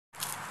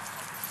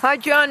Hi,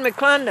 John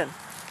McClendon.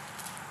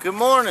 Good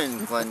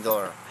morning,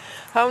 Glendora.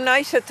 How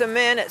nice that the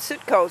man at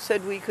Sitco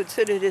said we could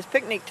sit at his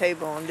picnic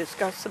table and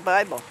discuss the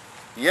Bible.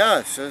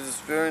 Yes, it's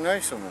very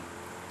nice of him.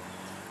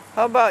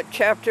 How about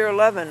chapter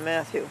 11,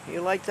 Matthew? You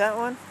like that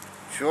one?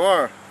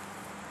 Sure.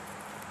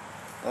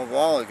 Love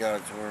all of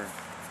God's Word.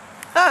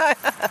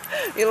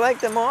 You like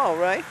them all,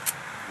 right?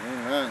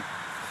 Amen.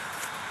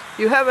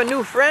 You have a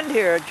new friend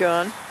here,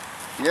 John.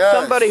 Yes,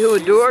 somebody who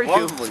adores she's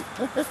lovely.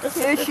 you.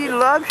 Yeah, she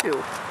loves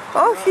you.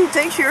 Oh, she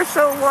thinks you're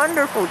so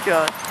wonderful,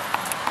 John.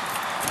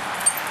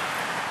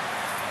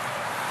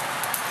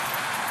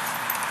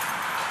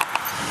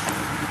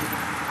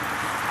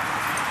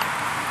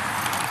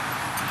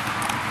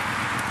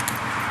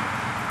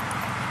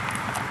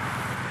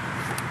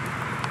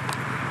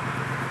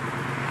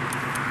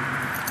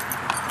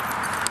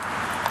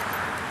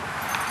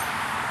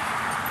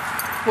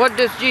 What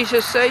does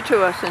Jesus say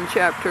to us in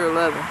chapter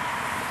 11?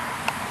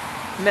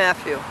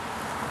 Matthew.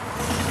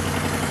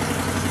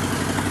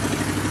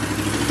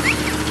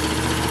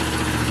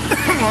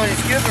 Well,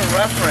 he's given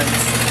reference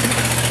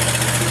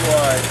to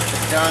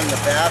John the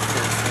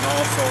Baptist and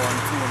also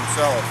unto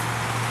himself.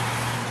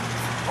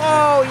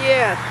 Oh,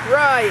 yes,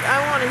 right. I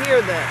want to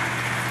hear that.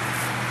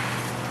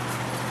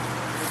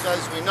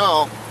 Because we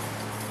know,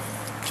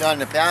 John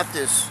the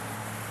Baptist,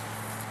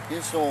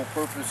 his whole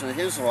purpose of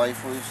his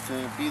life was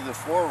to be the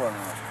forerunner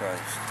of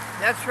Christ.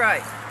 That's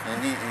right. And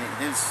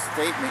his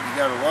statement, you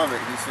gotta love it,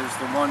 he says,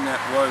 the one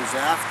that was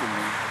after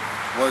me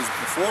was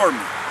before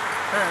me.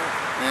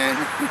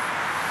 And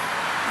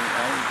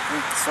I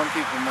think some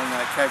people might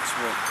not catch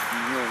what he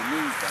really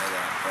means by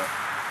that, but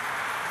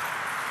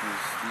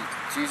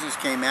Jesus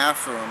came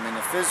after him in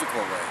a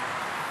physical way.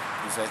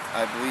 Because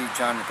I believe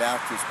John the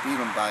Baptist beat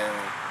him by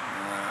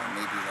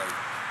maybe like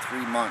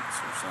 3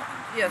 months or something.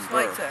 Yes,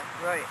 like that,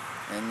 right.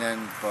 And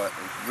then, but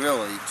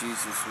really,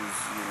 Jesus was,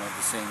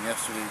 the same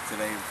yesterday,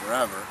 today, and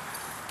forever.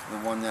 The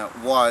one that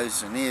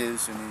was and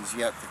is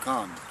yet to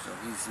come. So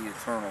he's the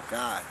eternal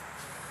God.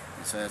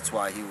 And so that's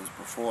why he was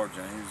before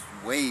John. He was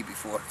way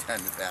before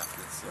John the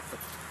Baptist.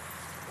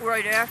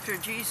 Right after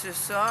Jesus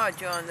saw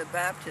John the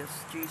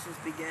Baptist, Jesus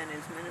began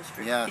his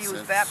ministry. Yes, he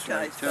was baptized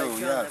right too, by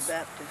John the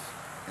Baptist.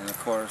 And of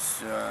course,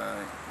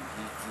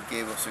 he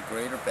gave us a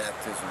greater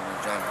baptism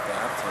than John the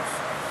Baptist.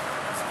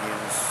 He gave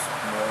us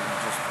more than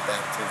just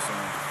baptism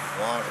of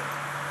water.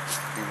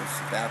 He gave us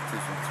the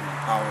baptism through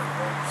the power of the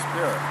Holy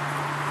Spirit.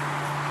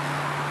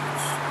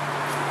 Which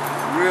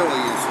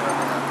really is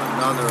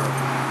another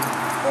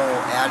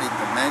whole added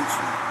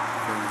dimension,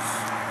 because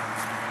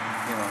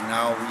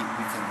now we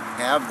can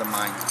have the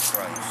mind of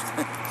Christ.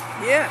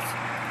 Yes.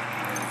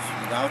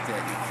 Because without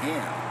that you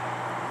can't.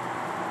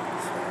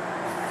 So you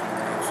can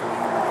actually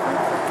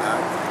think like God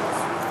thinks.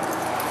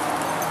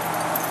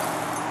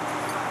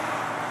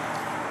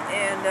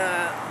 And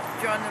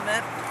John the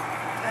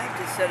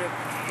Baptist said a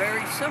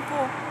very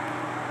simple,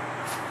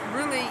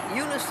 really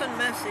unison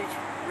message: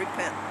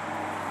 repent.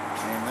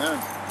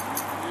 Amen.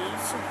 It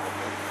is simple.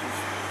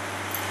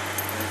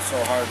 It's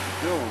so hard to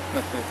do.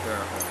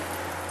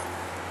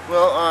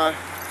 Well,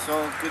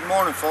 so good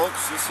morning,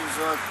 folks. This is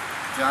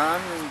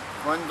John in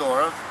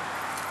Glendora,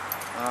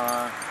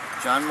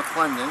 John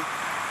McClendon,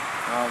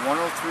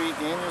 103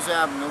 Daniels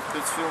Avenue,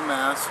 Pittsfield,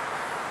 Mass.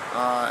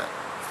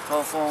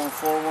 Telephone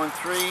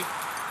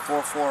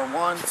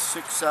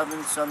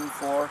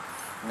 413-441-6774,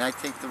 and I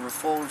take the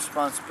full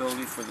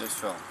responsibility for this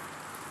film.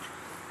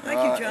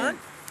 Thank you, John.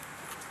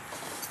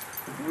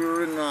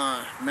 We're in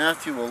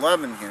Matthew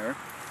 11 here.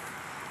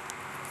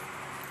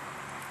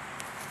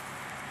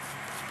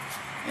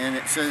 And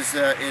it says,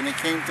 and it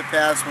came to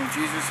pass when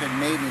Jesus had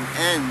made an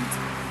end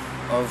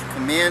of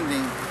commanding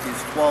his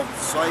 12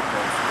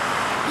 disciples,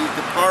 he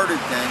departed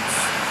thence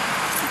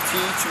to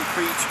teach and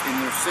preach in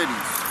their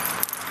cities.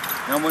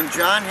 Now when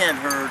John had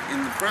heard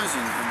in the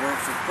prison the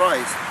works of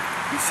Christ,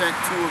 he sent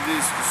 2 of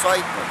his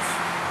disciples.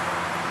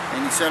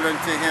 And he said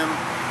unto him,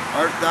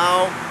 Art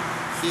thou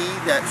he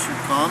that should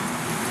come,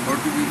 or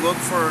do we look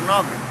for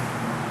another?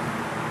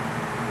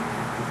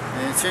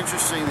 And it's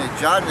interesting that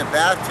John the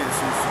Baptist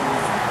is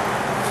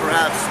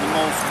perhaps the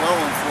most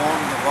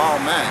well-informed of all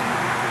men,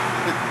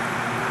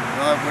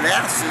 would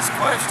ask this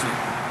question.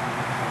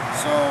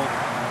 So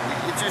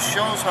it just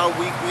shows how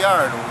weak we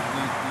are.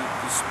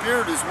 The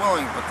spirit is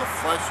willing, but the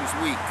flesh is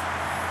weak.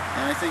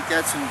 And I think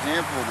that's an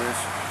example of this.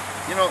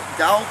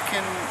 Doubt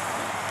can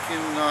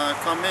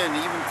come in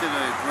even to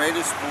the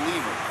greatest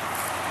believer.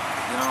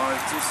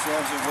 It just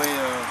has a way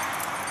of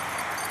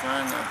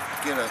trying to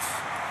get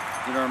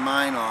our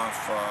mind off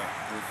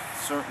the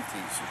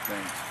certainties of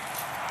things.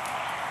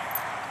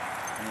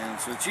 And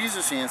so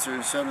Jesus answered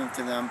and said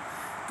unto them,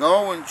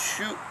 Go and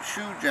shew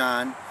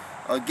John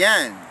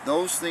again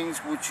those things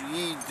which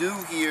ye do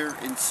hear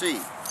and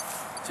see.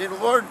 See, the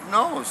Lord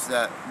knows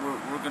that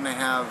we're going to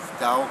have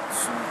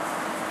doubts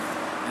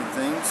and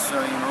things,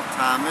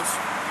 Thomas.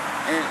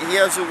 And he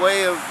has a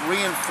way of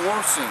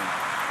reinforcing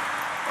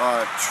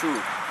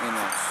truth in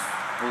us,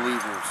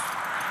 believers.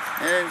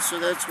 And so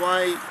that's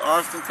why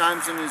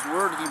oftentimes in his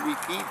word he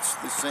repeats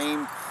the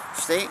same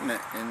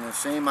statement and the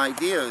same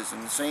ideas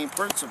and the same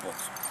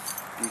principles,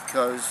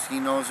 because he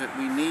knows that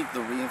we need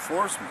the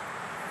reinforcement.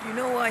 Do you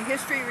know why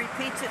history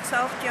repeats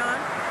itself, John?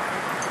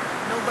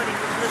 Nobody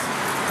was listening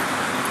to the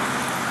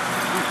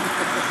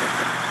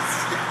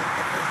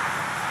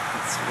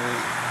That's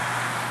right.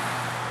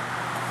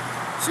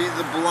 See,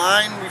 the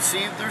blind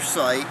receive their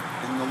sight,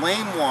 and the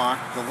lame walk,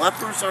 the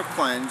lepers are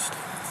cleansed,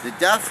 the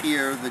deaf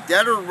hear, the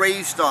dead are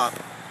raised up,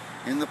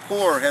 and the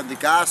poor have the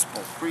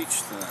gospel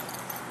preached to them.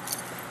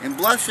 And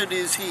blessed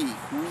is he,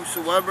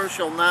 whosoever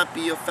shall not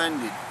be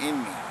offended in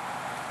me.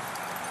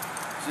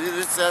 See,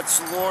 that's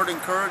the Lord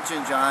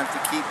encouraging John to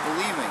keep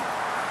believing.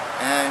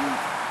 And,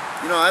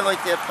 you know, I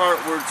like that part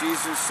where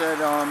Jesus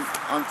said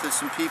unto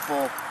some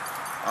people,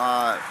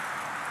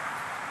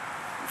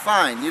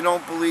 fine, you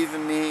don't believe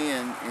in me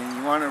and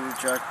you want to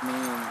reject me,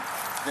 and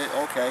they,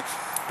 okay.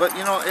 But,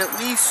 you know, at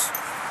least,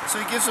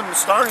 so he gives them a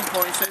starting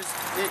point. He says,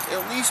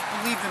 at least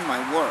believe in my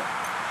work.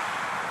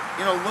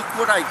 You know, look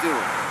what I do.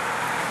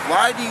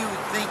 Why do you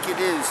think it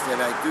is that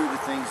I do the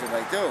things that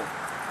I do?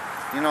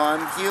 You know,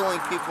 I'm healing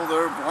people that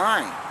are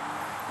blind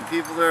and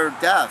people that are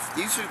deaf.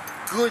 These are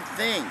good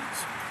things.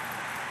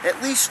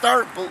 At least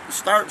start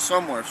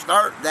somewhere.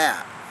 Start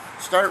that.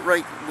 Start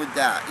right with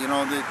that. You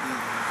know,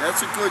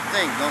 that's a good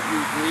thing. Don't you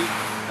agree?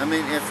 I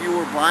mean, if you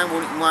were blind,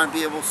 wouldn't you want to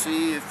be able to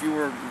see? If you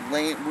were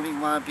lame, wouldn't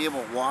you want to be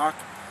able to walk?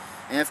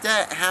 And if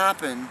that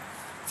happened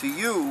to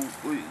you,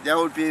 that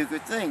would be a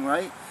good thing,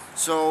 right?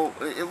 So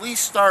at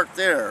least start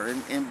there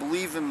and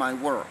believe in my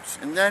works.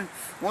 And then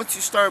once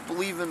you start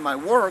believing my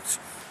works,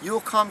 you'll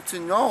come to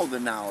know the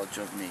knowledge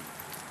of me,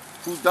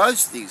 who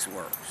does these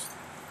works.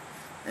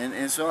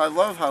 And so I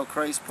love how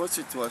Christ puts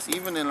it to us.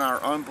 Even in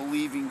our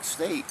unbelieving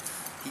state,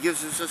 he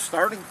gives us a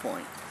starting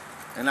point,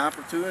 an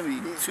opportunity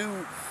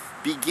to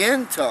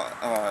begin to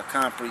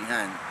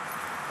comprehend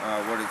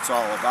what it's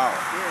all about.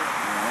 You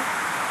know?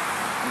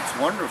 It's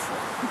wonderful.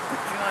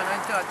 John, I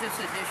thought this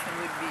edition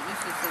would be,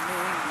 this is the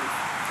New English.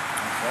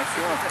 That's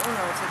right. Oh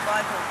no, it's a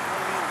Bible,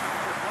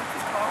 what's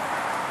it called?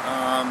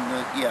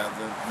 Yeah,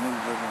 the New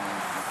Living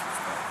English.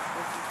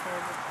 What's it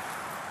called?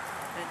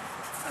 And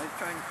I was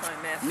trying to find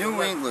Matthew.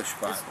 New English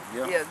Bible,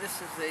 yeah. Yeah,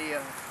 this is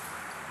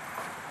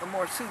a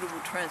more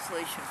suitable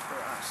translation for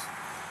us.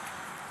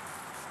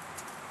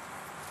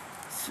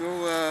 So,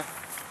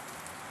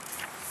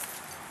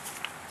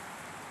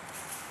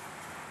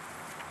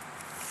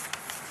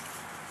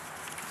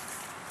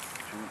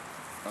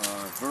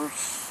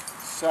 verse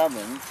 7.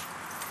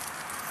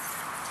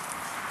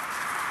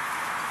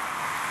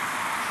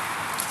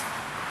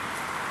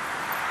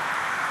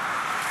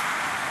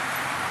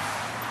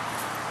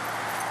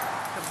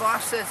 The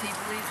boss says he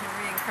believes in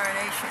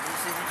reincarnation. He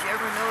says, did you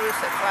ever notice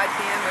at 5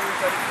 p.m.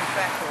 everybody comes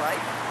back to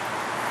life?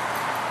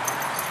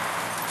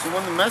 So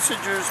when the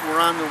messengers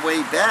were on their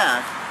way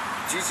back,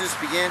 Jesus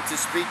began to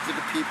speak to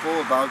the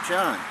people about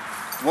John.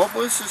 What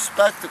was the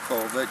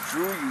spectacle that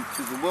drew you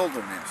to the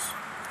wilderness?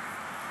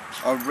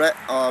 A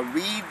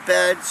reed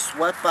bed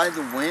swept by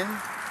the wind?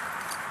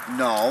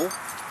 No.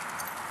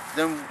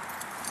 Then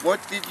what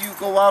did you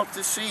go out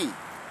to see?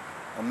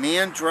 A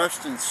man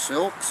dressed in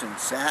silks and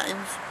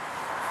satins?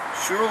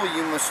 Surely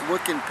you must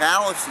look in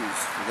palaces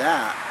for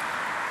that.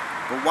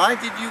 But why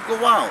did you go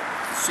out?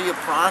 To see a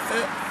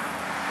prophet?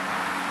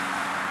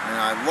 And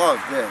I love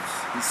this.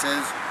 He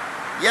says,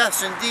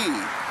 yes,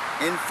 indeed,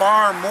 and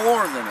far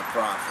more than a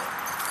prophet.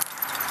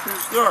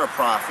 Because there are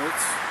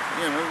prophets,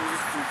 you know,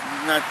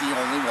 not the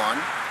only one.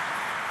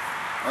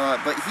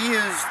 But he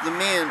is the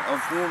man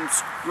of whom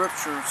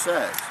Scripture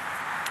says.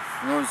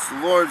 In other words, the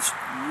Lord's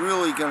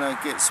really going to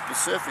get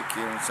specific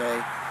here and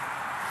say,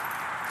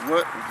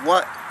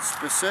 what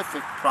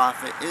specific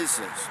prophet is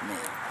this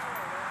man?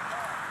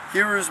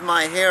 Here is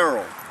my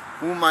herald,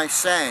 whom I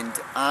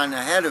send on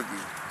ahead of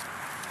you,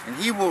 and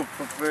he will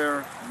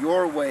prepare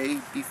your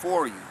way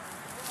before you.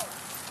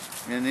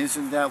 And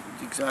isn't that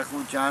exactly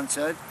what John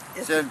said?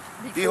 He said,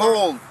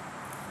 behold,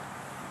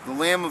 the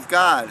Lamb of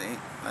God,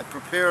 I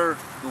prepare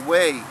the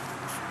way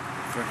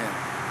for him.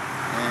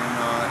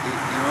 And,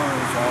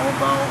 it's all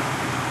about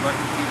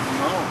letting people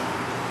know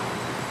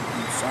the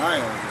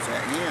Messiah is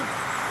at hand.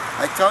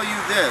 I tell you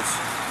this,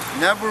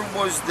 never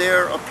was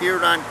there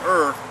appeared on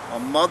earth a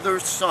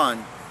mother's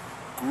son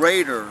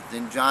greater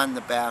than John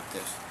the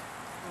Baptist.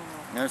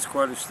 And that's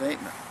quite a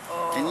statement.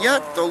 And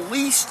yet the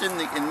least and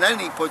then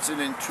he puts it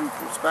in true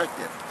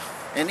perspective.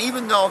 And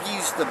even though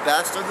he's the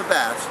best of the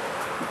best,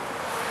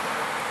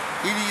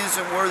 he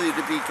isn't worthy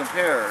to be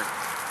compared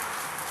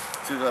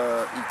to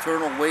the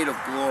eternal weight of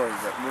glory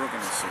that we're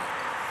going to see.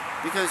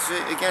 Because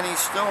again, he's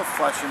still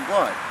flesh and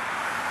blood.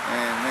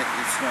 And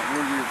it's not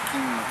worthy of the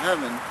kingdom of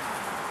heaven.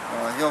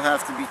 He'll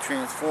have to be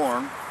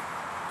transformed,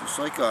 just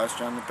like us,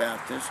 John the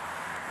Baptist.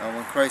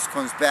 When Christ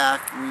comes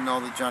back, we know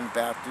that John the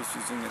Baptist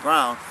is in the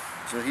ground.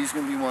 So he's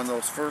going to be one of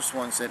those first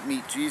ones that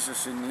meet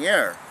Jesus in the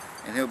air.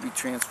 And he'll be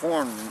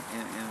transformed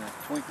in a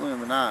twinkling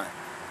of an eye,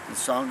 the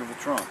sound of a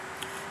trump.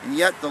 And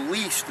yet the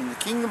least in the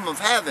kingdom of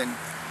heaven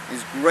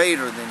is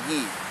greater than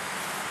he.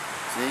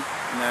 See?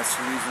 And that's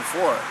the reason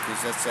for it,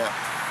 because that's that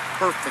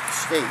perfect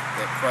state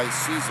that Christ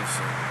sees us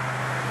in.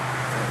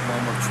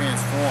 When we're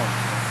transformed,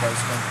 when Christ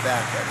comes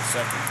back at His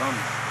second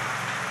coming.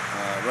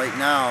 Right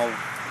now,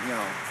 you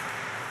know,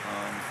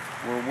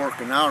 we're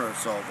working out our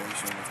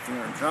salvation with fear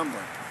and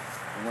trembling.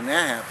 And when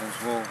that happens,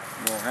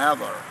 we'll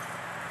have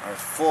our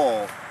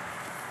full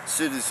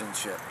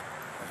citizenship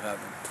of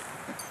heaven.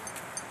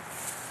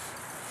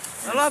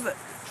 I love it.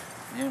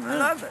 Amen. I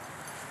love it.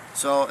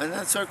 So, and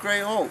that's our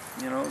great hope,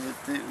 you know,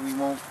 that we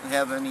won't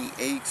have any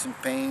aches and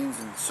pains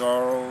and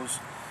sorrows,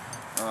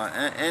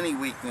 any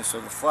weakness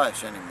of the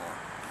flesh anymore,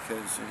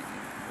 because it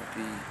will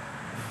be,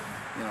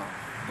 you know,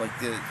 like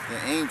the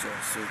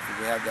angels, so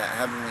they have that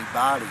heavenly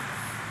body,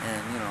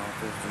 and, you know,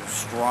 they're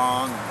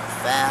strong and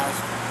they're fast,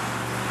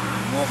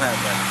 and we'll have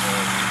that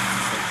ability,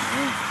 just like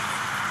the angels.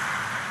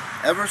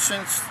 Ever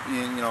since,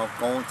 you know,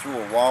 going through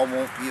a wall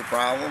won't be a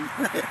problem.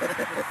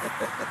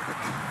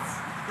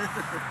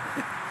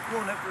 You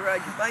won't have to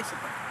ride your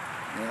bicycle.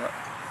 Yeah.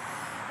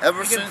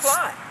 Ever You since can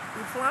fly.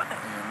 You fly.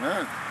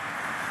 Amen.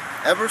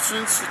 Ever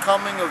since the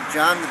coming of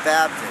John the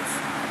Baptist,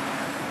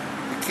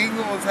 the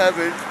kingdom of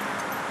heaven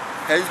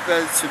has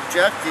been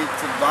subjected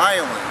to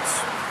violence,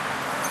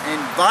 and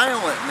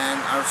violent men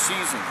are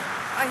seizing it.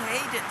 I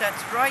hate it. That's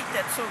right.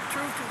 That's so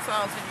true.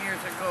 2,000 years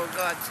ago,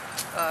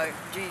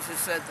 Jesus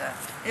said that.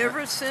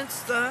 Ever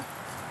since the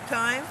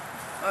time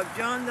of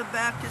John the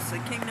Baptist, the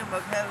kingdom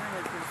of heaven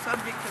has been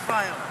subject to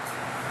violence.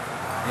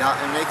 Yeah,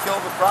 and they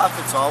kill the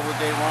prophets all the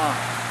day long.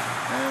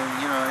 And,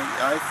 you know,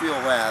 I feel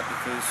that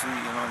because,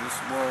 you know, this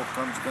world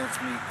comes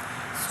against me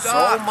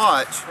so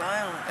much.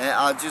 Violence. And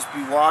I'll just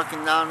be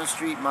walking down the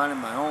street minding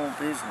my own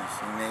business.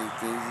 And they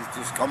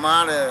just come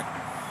out of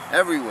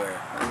everywhere.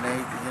 And they,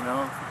 you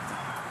know,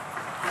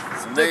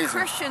 it's amazing. The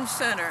Christian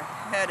Center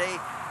had a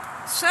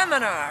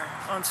seminar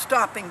on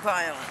stopping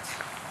violence.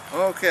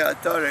 Okay, I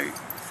thought I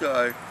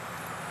saw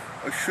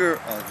a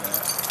shirt on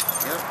that.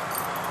 Yep.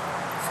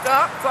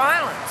 Stop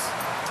violence.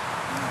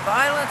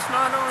 Violence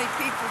not only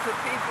people to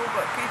people,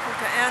 but people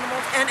to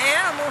animals, and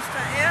animals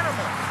to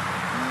animals.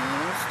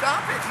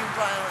 Stop it, you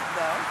violent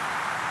dog.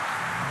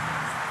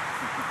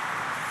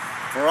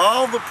 For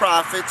all the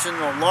prophets in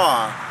the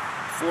law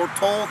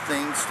foretold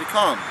things to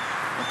come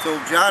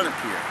until John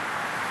appeared.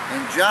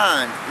 And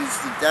John is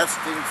the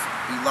destined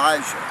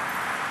Elijah,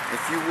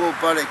 if you will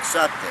but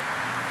accept it.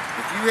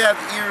 If you have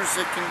ears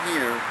that can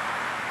hear,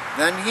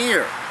 then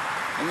hear.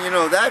 And you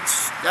know,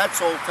 that's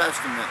Old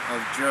Testament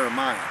of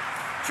Jeremiah.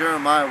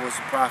 Jeremiah was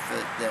a prophet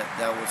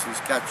that was his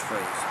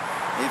catchphrase.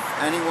 If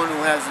anyone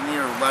who has an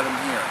ear, let him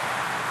hear.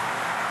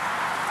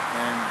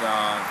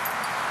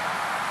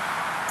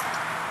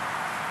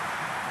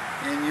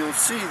 And you'll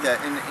see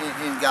that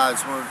in God's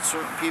Word,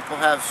 certain people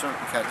have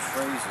certain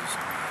catchphrases.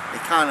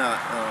 It kind of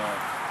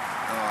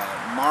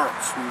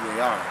marks who they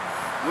are.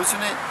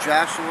 Wasn't it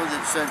Joshua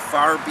that said,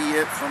 "Far be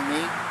it from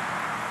me"?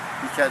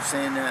 He kept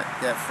saying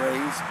that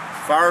phrase,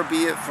 "Far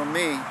be it from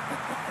me."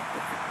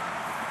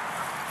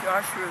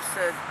 Joshua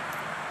said,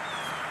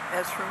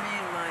 "As for me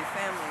and my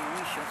family,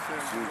 we shall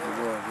serve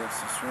the Lord." Yes,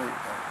 that's right.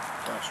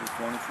 Joshua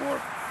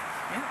 24.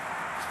 Yeah.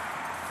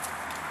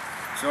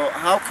 So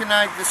how can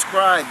I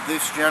describe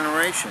this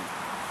generation?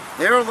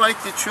 They are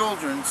like the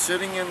children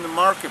sitting in the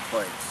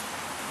marketplace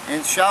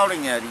and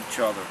shouting at each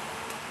other.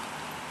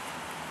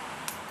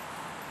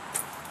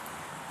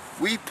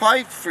 We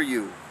piped for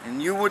you,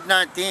 and you would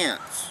not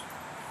dance.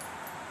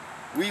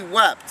 We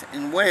wept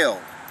and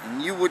wailed,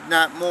 and you would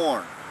not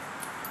mourn.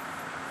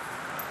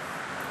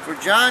 For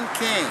John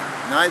came,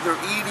 neither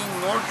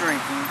eating nor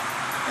drinking,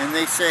 and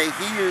they say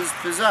he is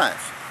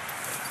possessed.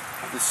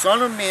 The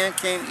Son of Man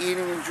came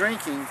eating and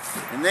drinking,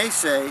 and they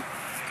say,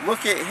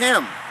 look at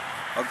him,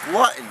 a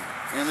glutton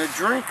and a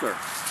drinker,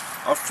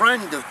 a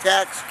friend of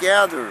tax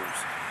gatherers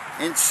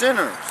and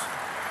sinners.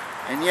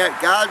 And yet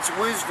God's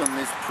wisdom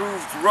is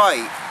proved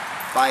right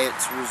by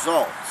its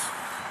results.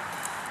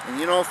 And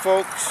you know,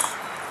 folks,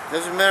 it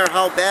doesn't matter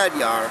how bad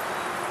you are,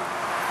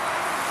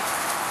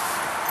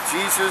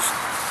 Jesus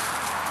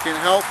can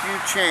help you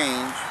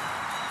change.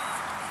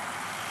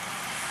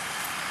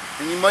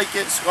 And you might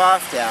get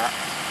scoffed at,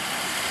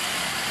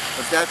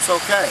 but that's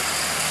okay.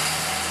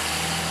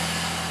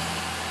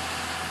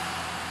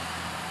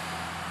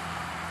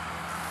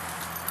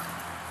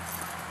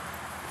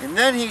 And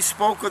then he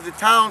spoke of the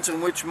towns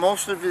in which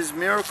most of his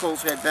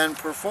miracles had been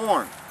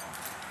performed,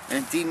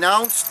 and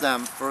denounced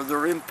them for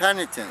their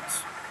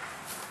impenitence.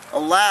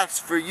 Alas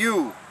for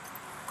you,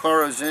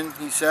 Chorazin,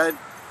 he said.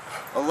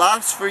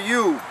 Alas for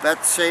you,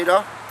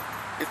 Bethsaida,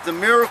 if the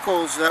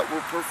miracles that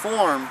were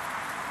performed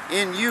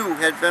in you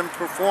had been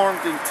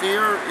performed in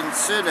Tyre and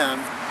Sidon,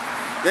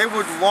 they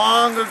would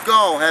long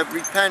ago have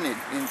repented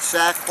in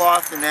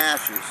sackcloth and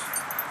ashes.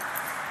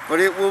 But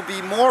it will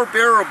be more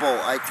bearable,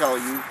 I tell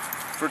you,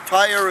 for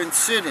Tyre and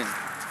Sidon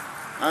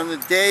on the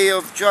day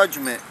of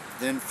judgment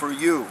than for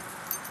you.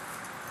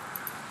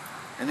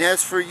 And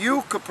as for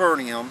you,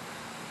 Capernaum,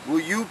 will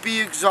you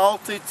be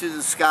exalted to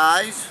the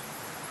skies?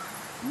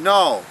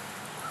 No,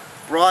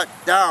 brought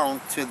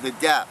down to the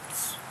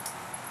depths.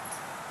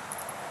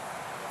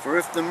 For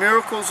if the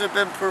miracles had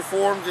been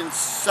performed in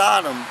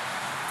Sodom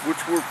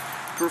which were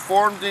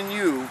performed in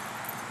you,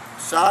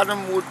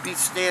 Sodom would be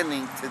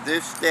standing to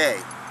this day.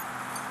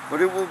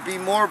 But it will be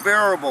more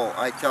bearable,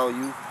 I tell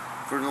you,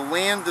 for the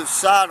land of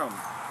Sodom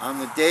on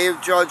the day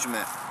of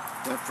judgment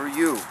than for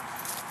you.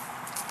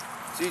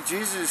 See,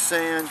 Jesus is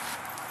saying,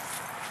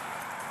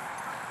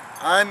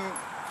 I'm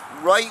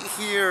right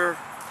here,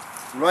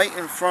 right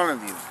in front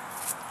of you.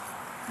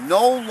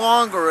 No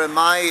longer am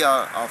I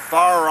a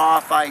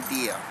far-off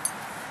idea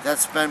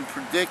that's been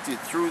predicted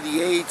through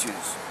the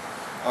ages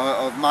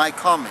of my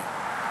coming,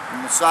 the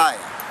Messiah.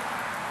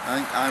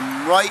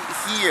 I'm right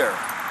here,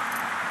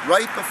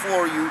 right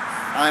before you.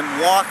 I'm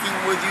walking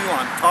with you,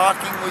 I'm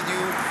talking with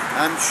you,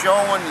 I'm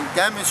showing and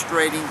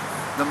demonstrating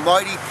the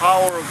mighty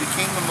power of the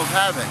kingdom of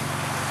heaven.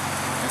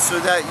 And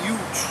so that you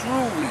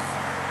truly,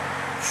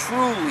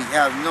 truly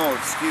have no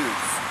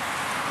excuse.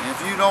 And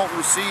if you don't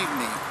receive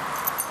me,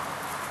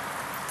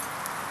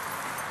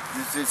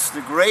 it's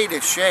the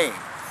greatest shame.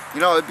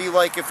 You know, it'd be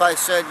like if I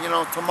said, you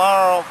know,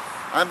 tomorrow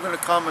I'm going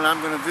to come and I'm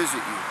going to visit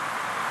you.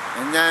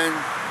 And then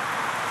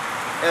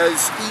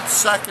as each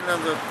second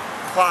of the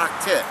clock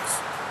ticks,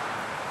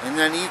 and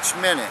then each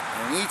minute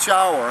and each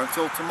hour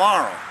until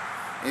tomorrow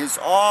is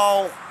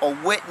all a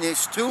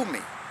witness to me.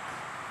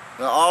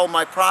 All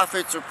my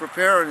prophets are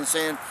preparing and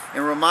saying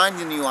and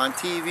reminding you on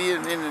TV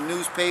and in the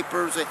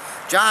newspapers that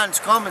John's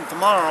coming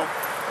tomorrow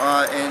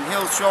and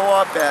he'll show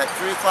up at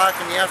 3 o'clock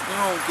in the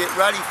afternoon. Get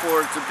ready for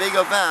it. It's a big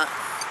event.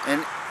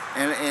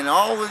 And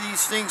all of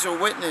these things are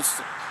witness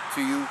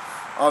to you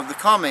of the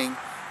coming.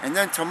 And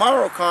then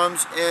tomorrow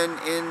comes and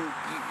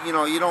you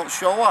know, you don't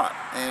show up.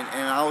 And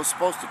I was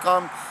supposed to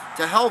come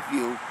to help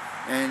you,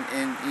 and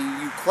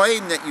you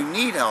claim that you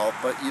need help,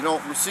 but you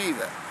don't receive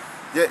it.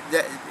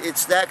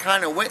 It's that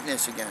kind of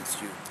witness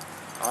against you.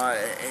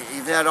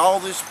 You've had all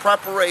this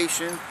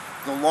preparation,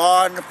 the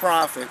law and the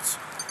prophets,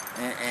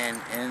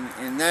 and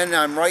then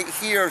I'm right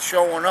here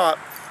showing up,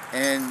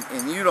 and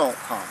you don't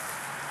come.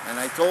 And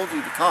I told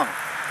you to come.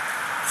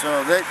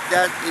 So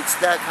it's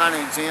that kind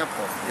of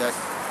example. That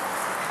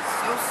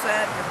so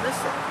sad to miss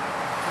it.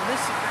 To miss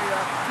a great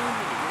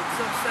opportunity. It's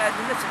so sad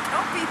to miss it.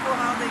 Tell people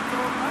how they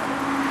go about it.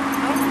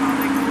 Tell them how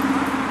they go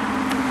about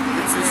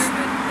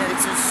it.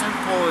 It's as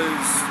simple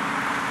as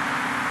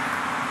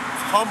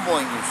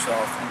humbling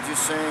yourself and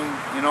just saying,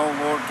 you know,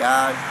 Lord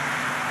God,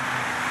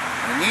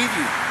 I need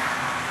you.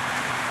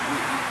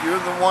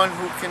 You're the one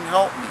who can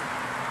help me.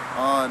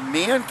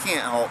 Man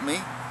can't help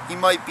me. He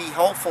might be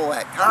helpful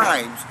at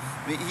times,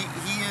 but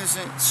he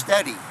isn't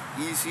steady.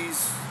 He's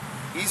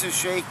a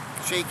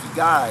shaky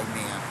guy,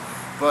 man.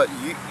 But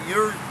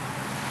you're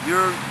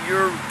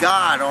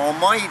God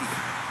Almighty,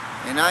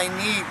 and I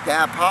need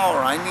that power.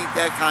 I need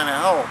that kind of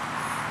help.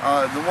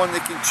 The one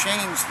that can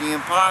change the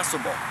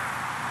impossible.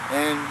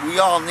 And we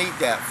all need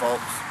that,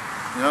 folks.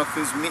 You know,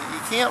 because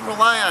you can't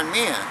rely on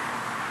man.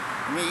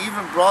 I mean,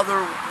 even brother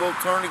will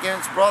turn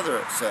against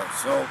brother, it says.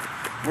 So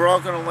we're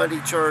all going to let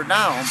each other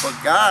down, but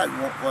God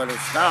won't let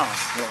us down.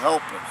 He'll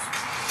help us.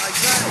 I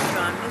got it,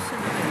 John. Listen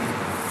to this.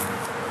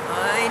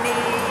 I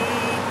need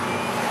thee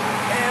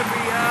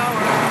every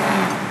hour.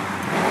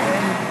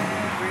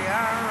 Every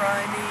hour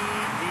I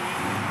need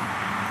thee.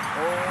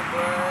 Oh,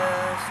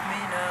 bless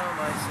me now,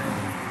 my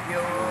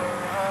Savior.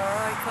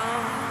 I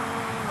come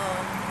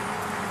to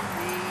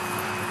thee.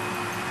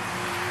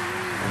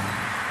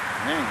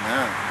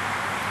 Amen.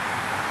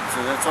 So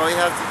that's all you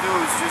have to do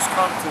is just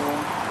come to him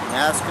and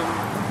ask him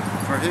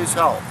for his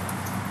help.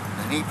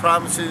 And he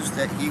promises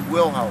that he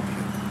will help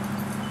you.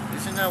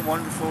 Isn't that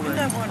wonderful? Isn't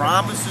that wonderful? He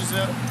promises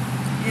it.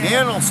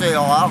 Yeah. Man will say,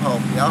 oh, I'll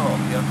help you, I'll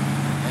help you.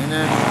 And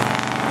then,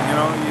 you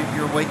know,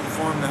 you're waiting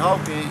for him to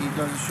help you, he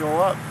doesn't show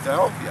up to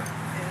help you.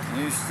 Yeah.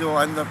 And you still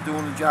end up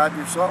doing the job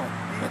yourself.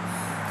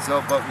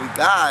 So, but with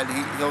God,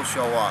 he'll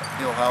show up,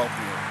 he'll help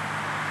you.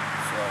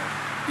 So,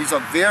 he's a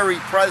very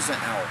present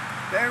help.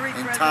 Very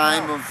in present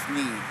time help. of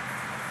need.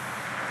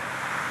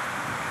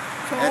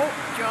 So,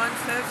 John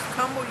says,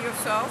 humble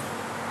yourself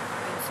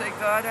and say,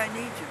 God, I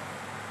need you.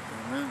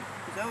 Amen.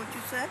 Is that what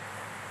you said?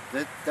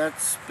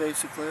 That's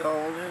basically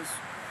all it is.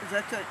 Is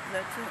that it?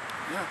 That's it?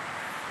 Yeah.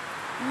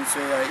 And you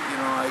say,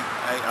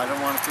 I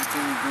don't want to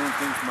continue doing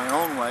things my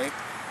own way.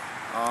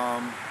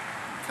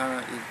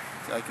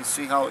 I can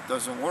see how it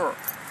doesn't work.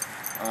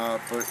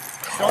 But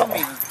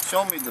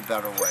show me the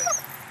better way.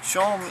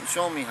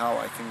 Show me how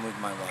I can live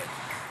my life.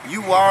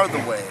 You are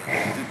the way,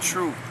 the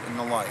truth, and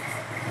the life.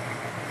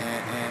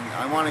 And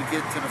I want to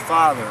get to the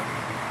Father,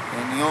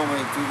 and the only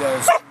way to do that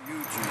is through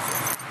you,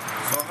 Jesus.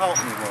 So help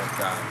me, Lord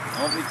God.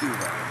 Help me do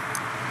that.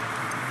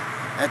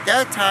 At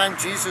that time,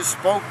 Jesus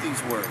spoke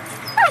these words.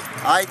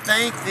 I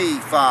thank thee,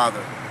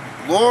 Father,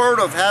 Lord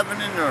of heaven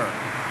and earth,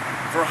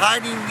 for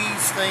hiding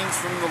these things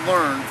from the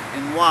learned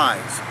and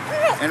wise,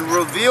 and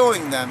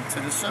revealing them to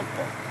the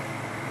simple.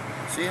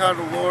 See how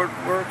the Lord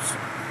works?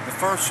 The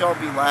first shall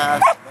be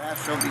last, the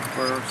last shall be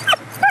first.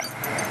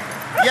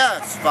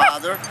 Yes,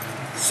 Father,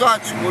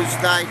 such was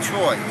thy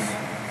choice.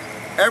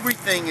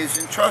 Everything is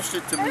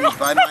entrusted to me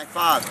by my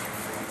Father,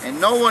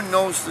 and no one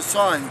knows the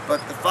Son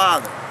but the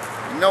Father,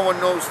 and no one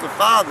knows the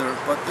Father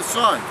but the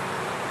Son,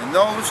 and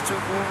those to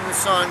whom the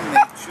Son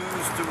may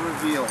choose to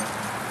reveal.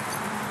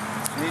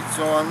 See?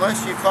 So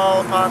unless you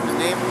call upon the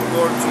name of the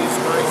Lord Jesus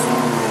Christ,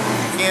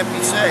 you can't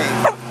be saved.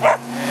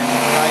 And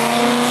I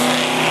can't be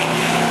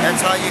saved.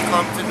 That's how you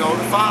come to know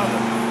the Father.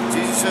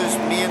 Jesus says,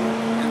 me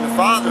and the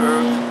Father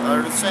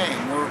are the same.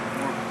 We're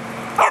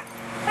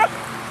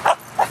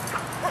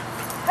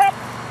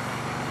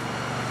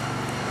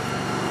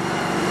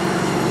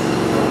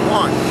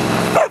one.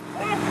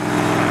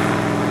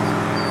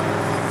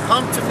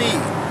 Come to me,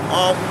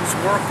 all whose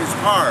work is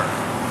hard,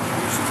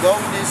 whose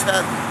load is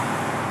heavy,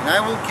 and I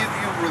will give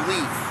you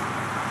relief.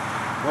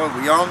 Boy,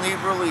 we all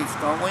need relief,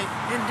 don't we?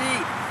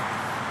 Indeed.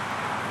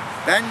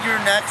 Bend your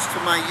necks to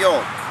my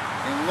yoke,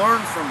 and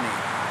learn from me,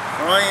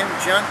 for I am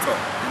gentle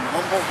and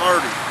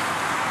humble-hearted,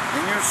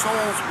 and your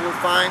souls will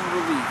find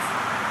relief.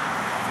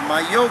 For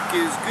my yoke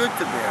is good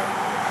to bear,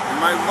 and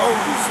my load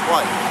is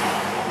light.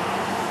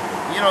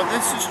 You know,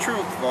 this is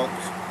truth,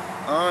 folks.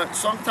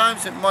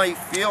 Sometimes it might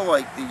feel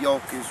like the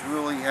yoke is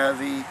really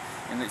heavy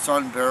and it's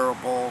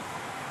unbearable,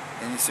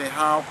 and you say,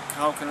 how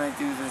can I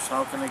do this?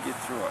 How can I get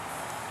through it?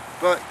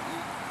 But,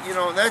 you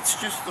know, that's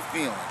just the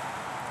feeling.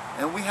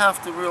 And we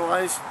have to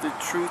realize the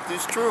truth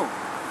is true.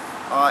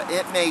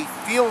 It may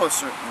feel a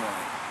certain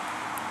way,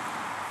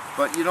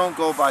 but you don't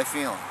go by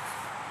feelings.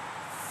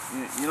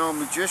 You know,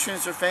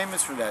 magicians are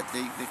famous for that.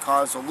 They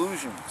cause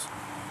illusions,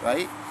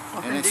 right?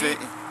 Oh, and they say,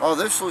 oh,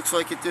 this looks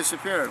like it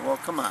disappeared. Well,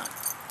 come on.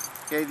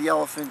 Okay, the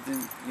elephant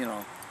didn't, you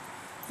know,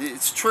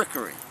 it's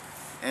trickery.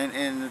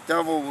 And the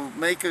devil will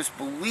make us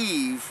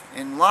believe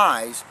in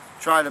lies,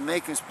 try to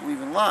make us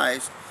believe in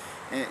lies,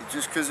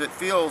 just because it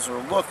feels or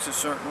looks a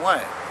certain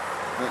way.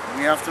 But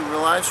we have to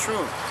realize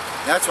truth.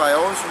 That's why I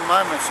always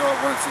remind myself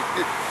when I say,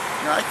 you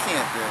know, I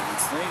can't bear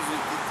these things.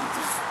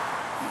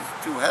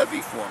 It's too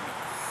heavy for me.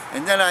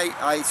 And then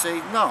I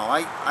say, no,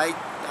 I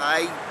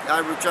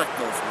reject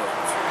those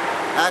words.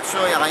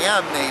 Actually, I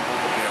am able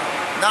to bear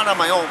them. Not on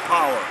my own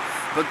power,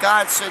 but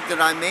God said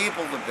that I'm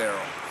able to bear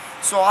them.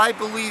 So I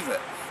believe it.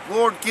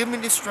 Lord, give me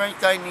the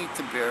strength I need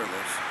to bear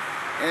this.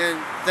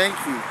 And thank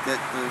you that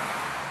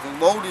the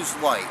load is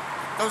light.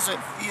 It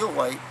doesn't feel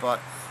light, but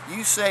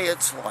you say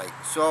it's light.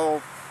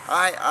 So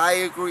I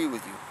agree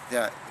with you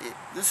that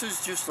this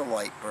is just a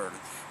light burden.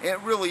 It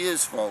really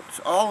is, folks.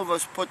 All of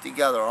us put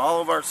together,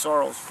 all of our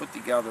sorrows put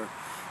together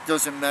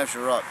doesn't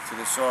measure up to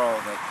the sorrow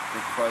that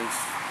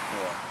Christ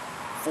bore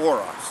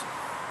for us.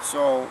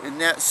 So in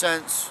that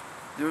sense,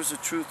 there's a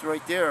truth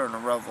right there in the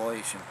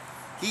Revelation.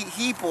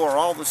 He bore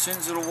all the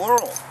sins of the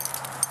world.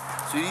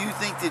 So do you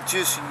think that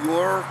just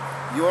your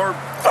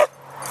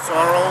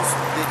sorrows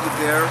that you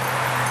bear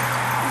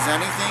is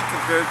anything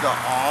compared to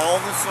all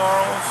the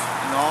sorrows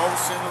and all the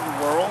sin of the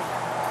world?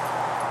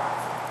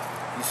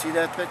 You see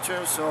that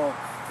picture? So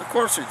of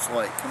course it's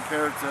light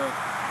compared to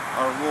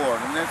our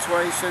Lord. And that's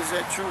why he says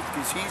that truth,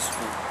 because he's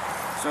true.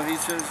 So he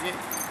says,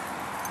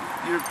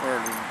 your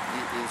burden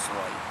is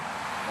light,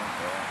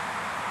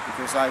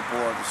 because I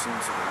bore the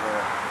sins of the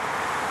world.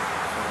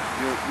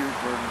 So your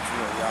burden's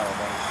really out of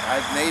light.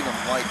 I've made them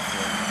light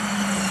for you.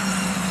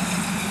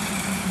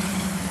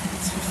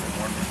 It's just a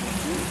wonderful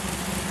truth.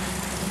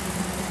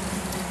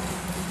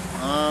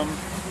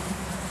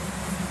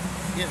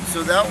 Yeah, so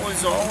that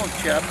was all of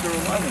chapter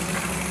 11.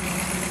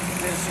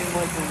 It didn't seem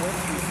like we went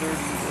through 30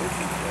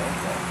 verses there,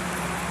 but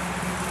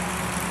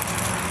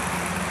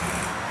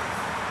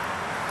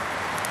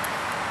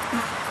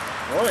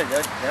boy,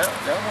 that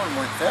one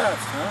went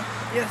fast, huh?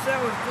 Yes, that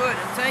was good,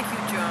 and thank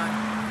you, John.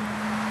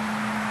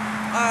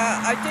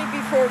 I think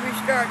before we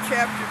start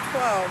chapter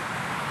 12,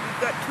 we've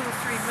got 2 or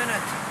 3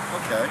 minutes.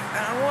 Okay.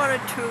 And I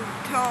wanted to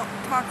talk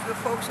to the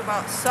folks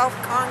about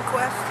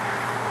self-conquest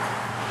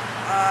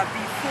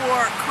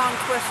before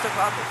conquest of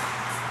others.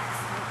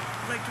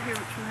 I'd like to hear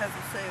what you have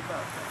to say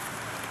about that.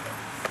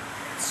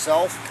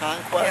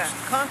 Self-conquest?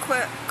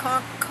 Yeah,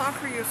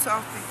 conquer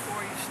yourself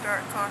before you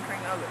start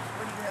conquering others.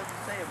 What do you have to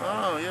say about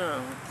that? Oh,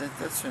 yeah,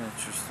 that's an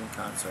interesting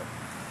concept.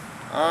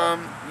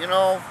 You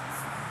know,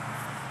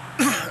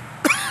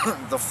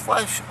 the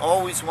flesh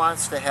always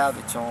wants to have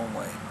its own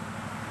way.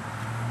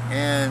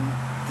 And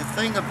the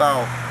thing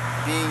about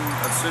being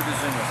a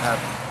citizen of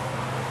heaven,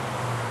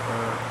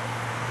 or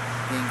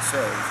being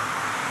saved,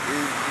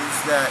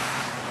 is that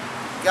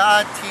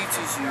God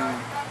teaches you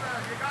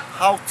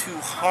how to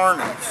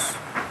harness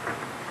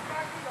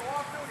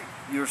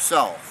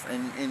yourself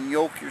and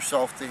yoke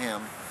yourself to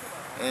Him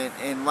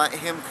and let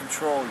Him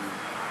control you.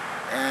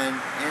 And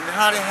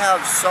how to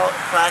have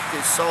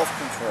practice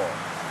self-control.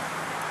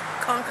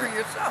 Conquer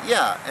yourself.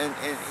 Yeah, and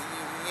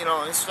you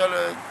know, instead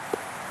of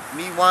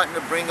me wanting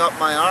to bring up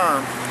my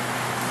arm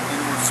in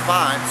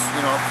response,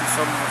 you know, because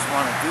some of us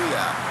want to do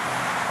that.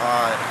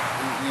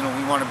 You know,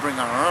 we want to bring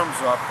our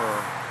arms up or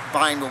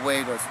find a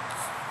way to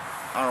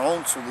our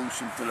own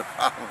solution to the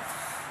problem,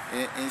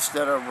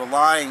 instead of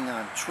relying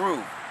on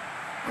truth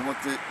and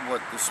what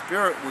the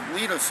Spirit would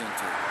lead us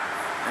into.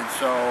 And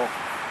so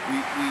we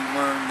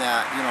learn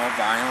that, you know,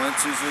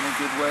 violence isn't a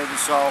good way to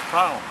solve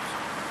problems.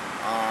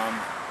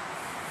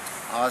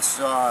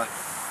 Us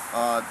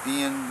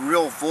being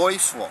real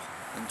voiceful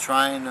and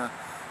trying to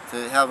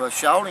to have a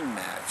shouting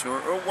match,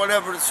 or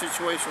whatever the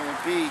situation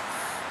would be,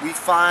 we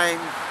find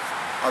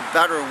a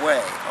better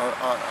way,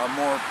 a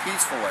more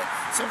peaceful way.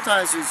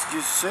 Sometimes it's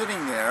just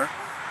sitting there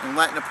and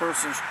letting a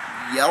person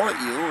yell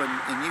at you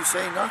and you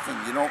say nothing,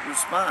 you don't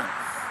respond.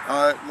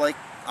 Like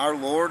our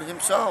Lord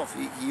himself,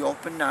 he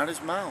opened not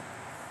his mouth.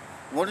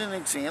 What an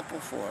example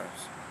for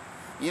us.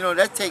 You know,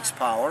 that takes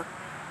power,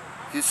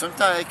 because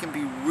sometimes it can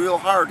be real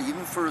hard,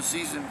 even for a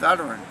seasoned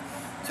veteran,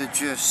 to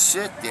just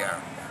sit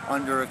there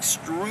under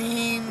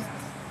extreme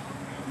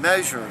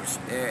measures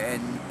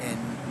and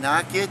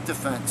not get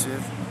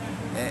defensive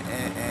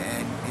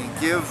and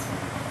give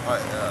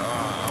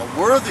a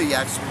worthy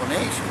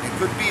explanation. It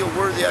could be a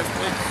worthy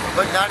explanation,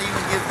 but not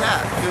even give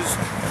that, because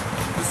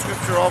the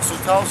scripture also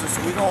tells us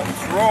we don't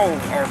throw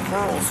our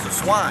pearls to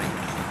swine.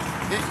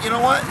 You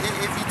know what?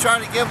 If you try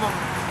to give them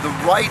the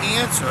right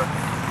answer,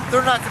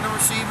 they're not going to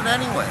receive it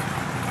anyway.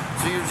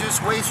 So you're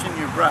just wasting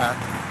your breath.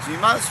 So you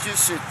must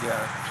just sit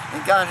there.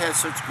 And God has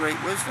such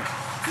great wisdom.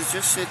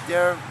 Just sit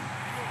there,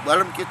 let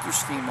them get their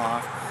steam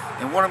off.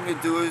 And what I'm going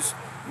to do is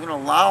I'm going to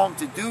allow them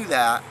to do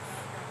that,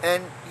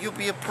 and you'll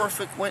be a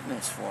perfect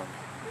witness for me.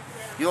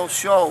 You'll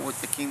show what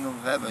the kingdom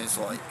of heaven is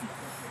like.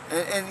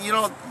 And you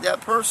know,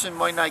 that person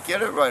might not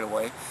get it right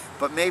away,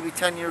 but maybe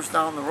 10 years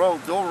down the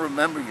road, they'll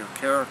remember your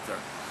character.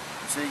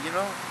 And say, you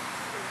know,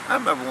 I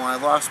remember when I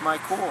lost my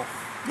cool.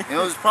 You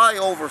know, it was probably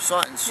over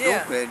something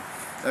stupid.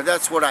 Yeah.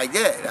 That's what I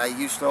did. I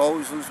used to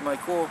always lose my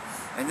cool.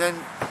 And then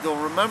they'll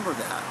remember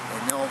that,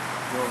 and they'll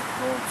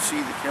see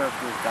the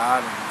character of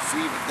God and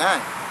receive it then.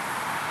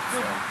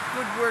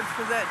 Good word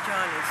for that,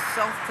 John, is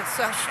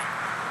self-possession.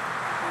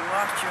 You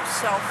lost your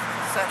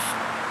self-possession.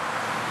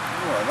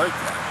 Oh, I like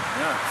that.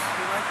 Yes.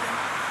 You like that?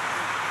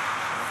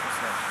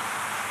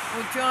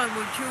 Well, John,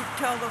 would you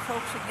tell the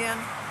folks again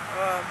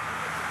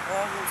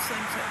all those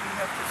things that we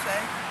have to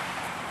say?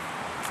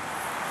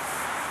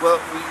 Well,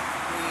 we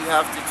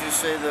have to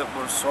just say that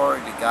we're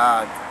sorry to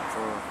God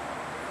for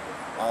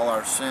all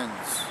our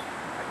sins,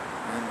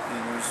 and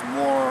there's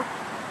more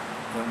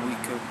than we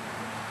could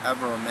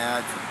ever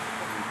imagine.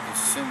 The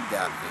sin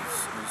debt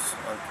is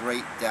a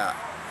great debt,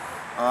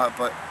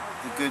 but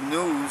the good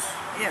news,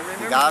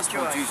 the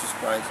gospel of Jesus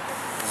Christ,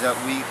 is that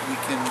we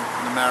can,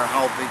 no matter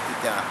how big the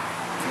debt,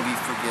 can be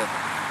forgiven,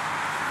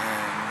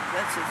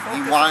 and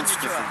He wants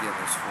to forgive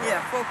us for it. Yeah,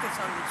 focus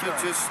on the joy.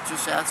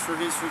 Just ask for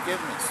His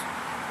forgiveness.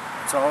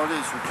 That's all it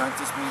is.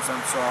 Repentance means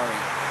I'm sorry.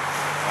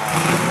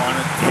 I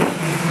wanted to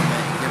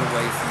get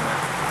away from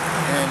it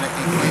and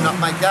clean up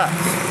my debts,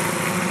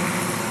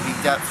 be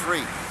debt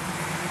free,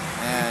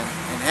 and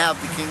have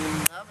the kingdom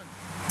of heaven,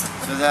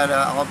 so that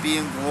I'll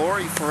be in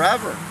glory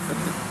forever.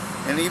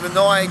 And even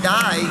though I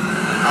die,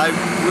 I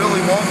really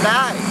won't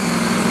die.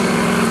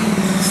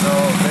 So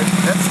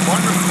that's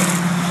wonderful.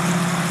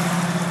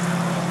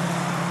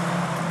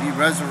 Be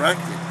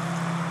resurrected.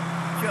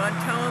 John,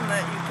 tell them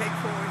that you take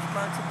full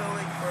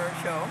responsibility for our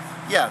show.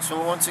 Yeah, so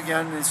once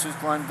again, this is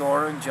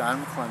Glendora and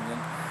John McClendon,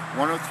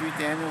 103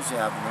 Daniels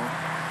Avenue,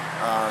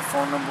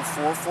 phone number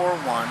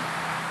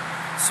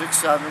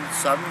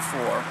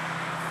 441-6774,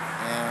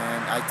 and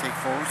I take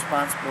full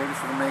responsibility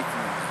for the making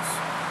of this.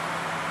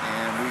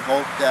 And we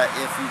hope that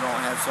if you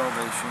don't have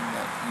salvation,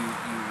 that you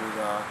would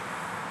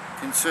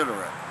consider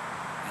it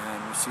and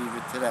receive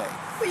it today.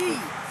 Whee!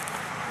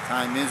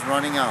 Time is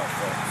running out,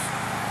 folks.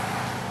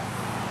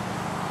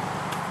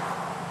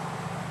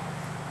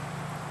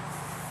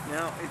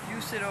 Now, if you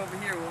sit over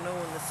here, we'll know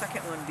when the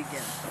second one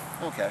begins.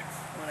 Okay.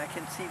 When I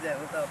can see that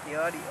without the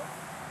audio.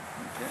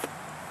 Okay.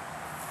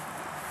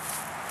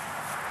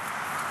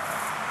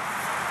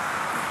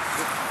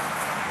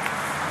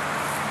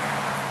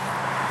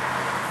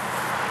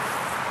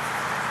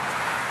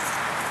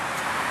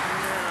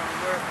 Now,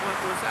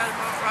 was that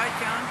about right,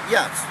 John?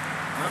 Yes.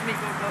 Let me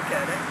go look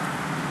at it.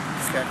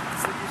 Okay.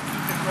 So just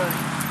keep it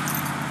running.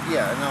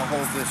 Yeah, and I'll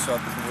hold this up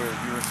where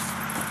you're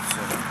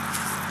sitting.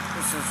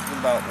 This is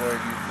about where you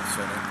can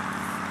sit in.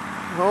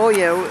 Oh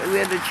yeah, we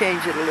had to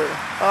change it a little.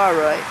 All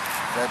right.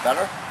 Is that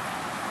better?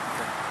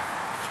 Okay.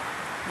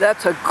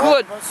 That's a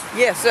good,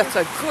 yes, that's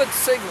a good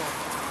signal.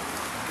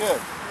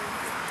 Good.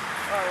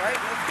 All right,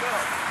 let's go.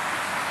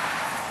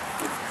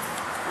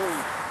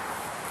 Ooh.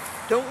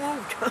 Don't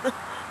move, John.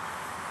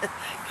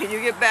 Can you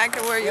get back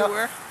to where you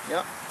were?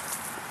 Yep.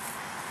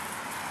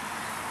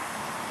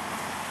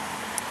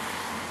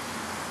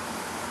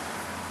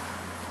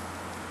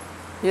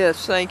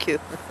 Yes, thank you.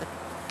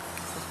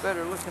 It's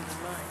better looking than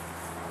mine.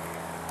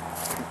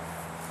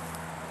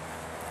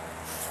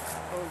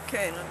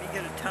 Okay, let me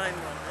get a time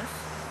on this.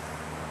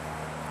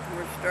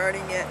 We're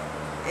starting at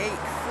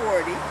 8:40,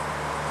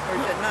 or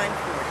is it 9:40?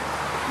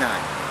 9.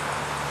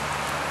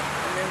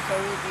 And then so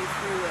we'll be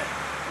through at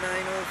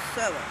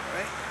 9:07,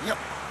 right? Yep.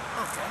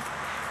 Okay.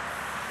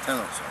 10:07.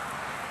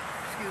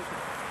 Excuse me.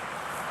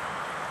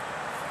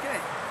 Okay,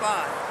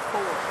 5,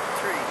 4,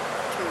 3,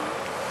 2.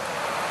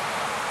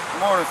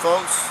 Good morning,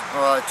 folks.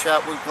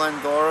 Chat with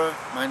Glendora.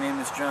 My name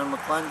is John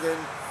McClendon,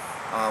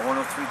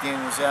 103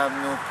 Daniels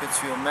Avenue,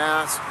 Pittsfield,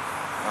 Mass.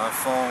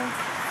 Phone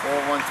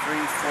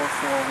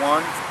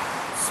 413-441-6774.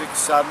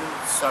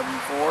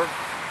 6774,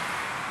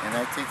 and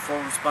I take full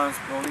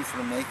responsibility for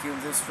the making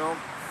of this film.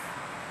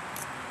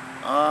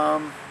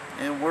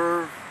 And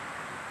we're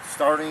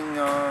starting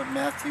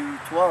Matthew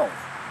 12.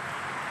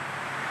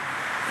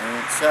 And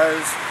it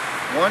says,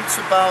 once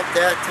about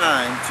that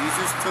time,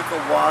 Jesus took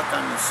a walk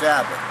on the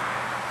Sabbath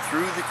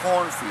through the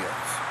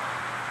cornfields,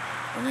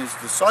 and his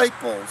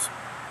disciples,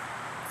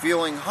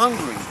 feeling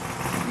hungry,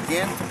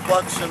 began to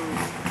pluck some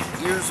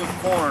ears of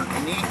corn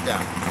and eat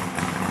them.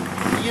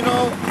 You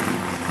know,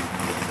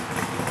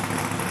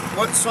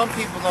 what some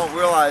people don't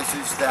realize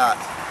is that,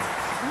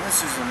 and this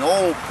is an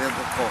old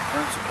biblical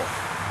principle,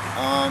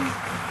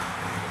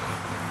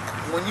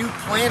 when you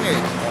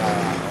planted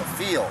a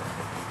field,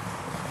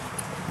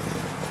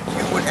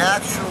 you would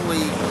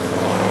actually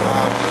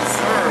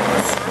preserve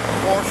a certain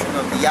portion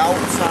of the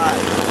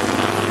outside.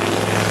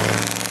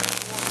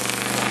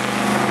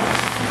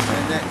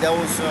 And that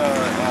was a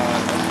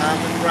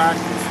common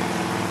practice,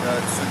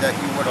 so that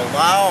you would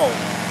allow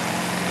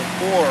the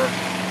poor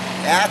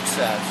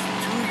access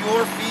to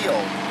your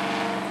field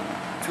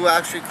to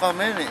actually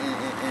come in,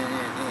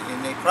 and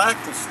they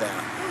practice that.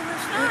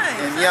 Nice,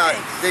 and yeah,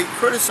 they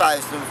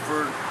criticized them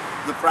for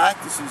the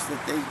practices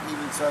that they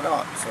even set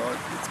up. So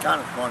it's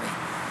kind of funny.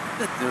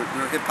 Their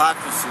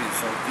hypocrisy is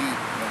so deep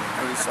when they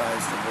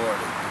criticize the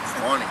Lord. It's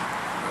funny,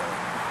 really.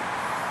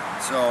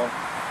 So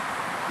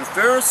the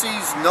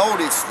Pharisees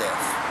noticed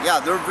this.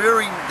 Yeah, they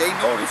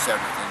notice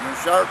everything.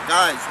 They're sharp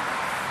guys.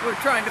 We're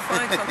trying to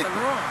find something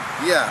wrong.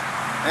 Yeah,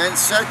 and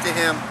said to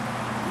him,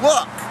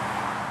 "Look."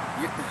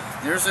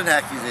 There's an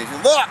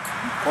accusation. Look!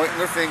 Pointing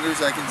their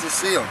fingers, I can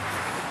just see them.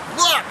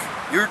 Look!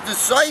 Your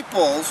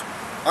disciples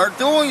are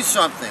doing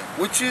something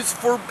which is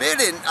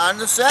forbidden on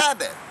the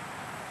Sabbath.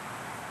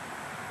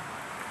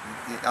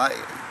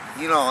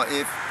 You know,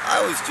 if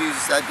I was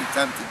Jesus, I'd be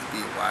tempted to be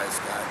a wise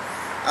guy.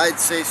 I'd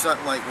say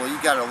something like, well, you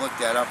got to look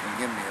that up and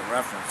give me a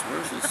reference. Where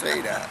does it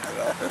say that?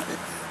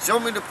 Show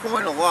me the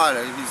point of law.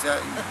 Is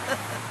that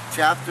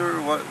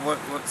chapter? What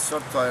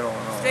subtitle?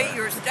 And all State that?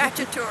 your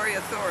statutory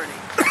authority.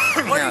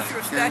 What is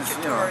your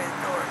statutory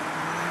authority?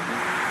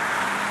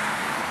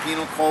 The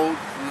penal code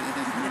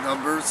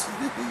numbers.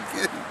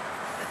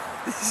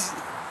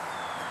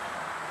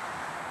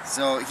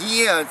 So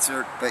he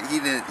answered, but he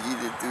didn't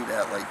do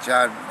that like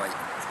John might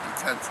be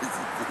tempted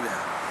to do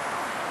that.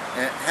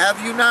 And have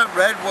you not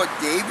read what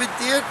David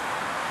did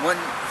when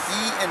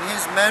he and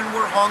his men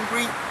were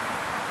hungry?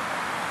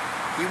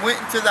 He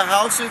went into the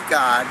house of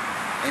God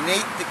and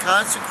ate the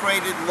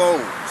consecrated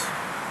loaves,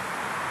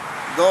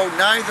 though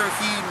neither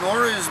he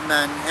nor his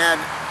men had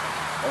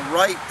a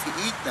right to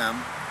eat them,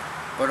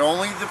 but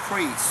only the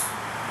priests.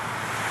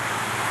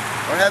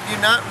 Or have you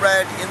not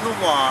read in the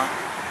law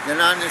that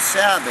on the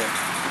Sabbath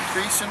the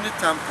priests in the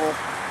temple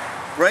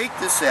break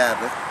the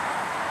Sabbath,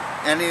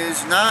 and it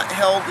is not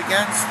held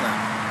against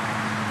them?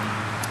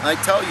 I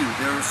tell you,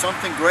 there is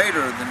something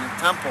greater than the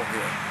temple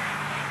here.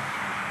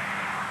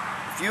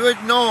 If you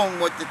had known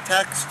what the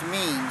text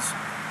means,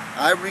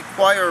 I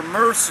require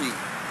mercy,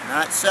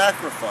 not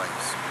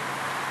sacrifice,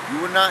 you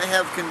would not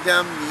have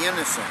condemned the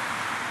innocent.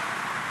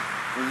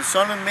 For the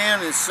Son of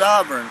Man is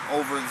sovereign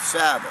over the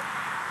Sabbath.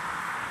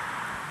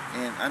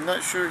 And I'm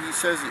not sure he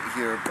says it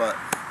here, but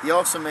he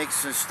also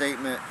makes a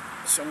statement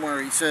somewhere.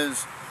 He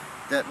says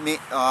that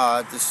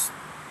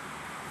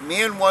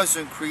man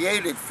wasn't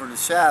created for the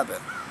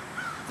Sabbath.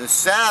 The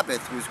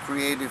Sabbath was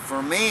created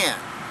for man.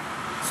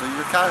 So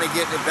you're kind of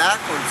getting it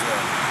backwards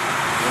there.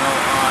 You know,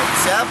 the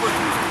Sabbath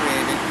was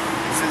created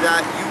so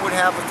that you would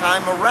have a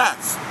time of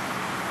rest.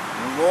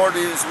 The Lord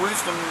in His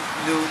wisdom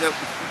knew that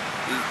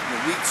the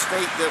weak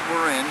state that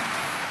we're in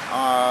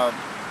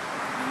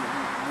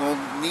will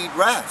need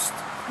rest.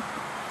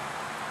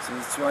 So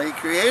that's why He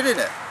created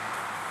it.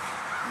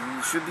 And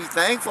you should be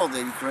thankful that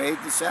He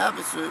created the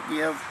Sabbath so that we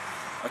have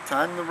a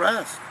time to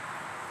rest.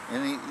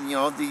 And you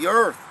know, the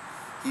earth.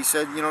 He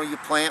said, you know, you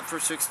plant for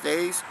 6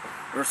 days,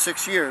 or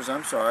 6 years,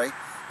 I'm sorry,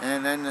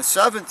 and then the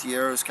 7th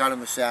year is kind of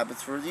a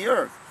Sabbath for the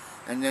earth.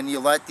 And then you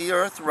let the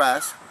earth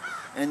rest,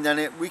 and then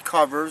it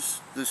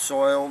recovers, the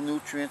soil,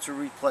 nutrients are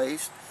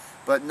replaced.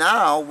 But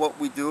now what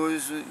we do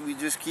is we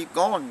just keep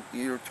going.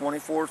 Your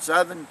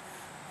 24/7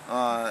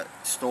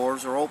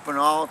 stores are open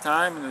all the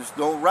time, and there's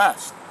no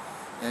rest.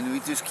 And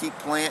we just keep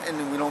planting,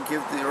 and we don't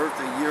give the earth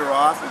a year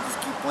off. We just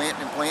keep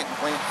planting and planting and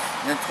planting.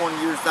 And then 20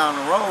 years down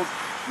the road,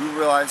 we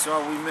realize,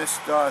 oh, we missed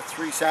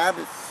 3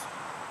 Sabbaths.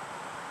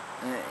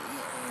 And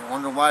you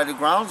wonder why the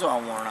ground's all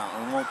worn out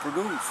and won't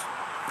produce.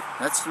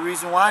 That's the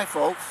reason why,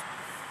 folks.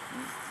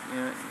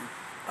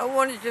 I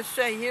want to just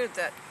say here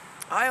that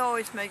I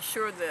always make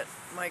sure that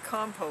my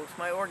compost,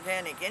 my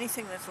organic,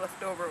 anything that's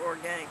left over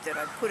organic, that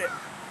I put it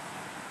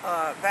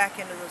back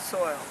into the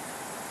soil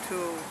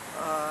to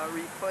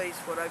replace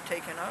what I've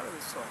taken out of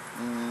the soil.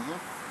 Mm-hmm.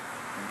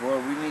 Boy,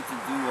 we need to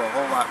do a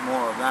whole lot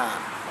more of that.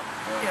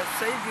 Yeah,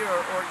 save your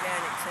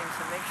organic things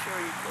and make sure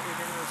you put it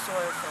in the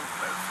soil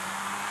someplace.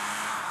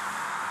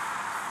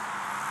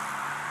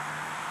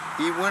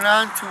 He went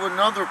on to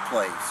another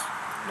place,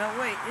 Now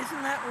wait,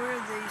 isn't that where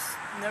they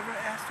never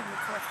asked him a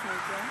question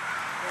again?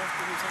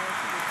 After his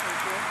answer was so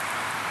good?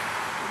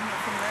 Isn't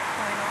it from that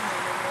point on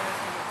they never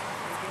asked him a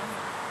question again?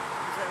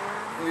 Is that where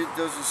it is? It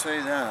doesn't say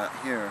that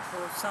here.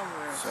 Well,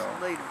 somewhere So,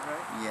 later,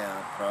 right? Yeah,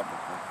 probably.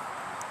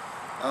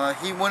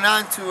 He went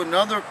on to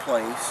another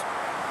place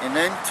and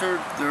entered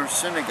their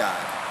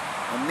synagogue.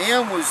 A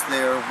man was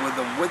there with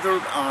a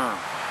withered arm.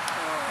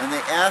 And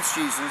they asked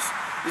Jesus,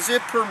 is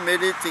it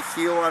permitted to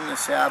heal on the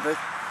Sabbath?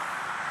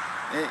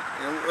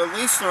 At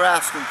least they're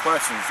asking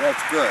questions.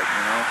 That's good,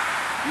 you know.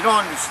 You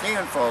don't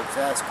understand, folks,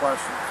 ask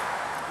questions.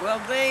 Well,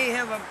 they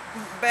have a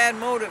bad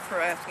motive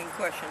for asking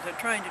questions. They're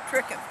trying to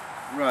trick him.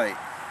 Right.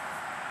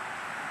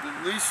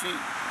 At least the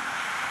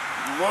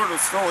Lord will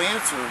still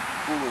answer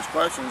foolish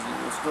questions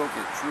and you'll still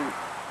get truth.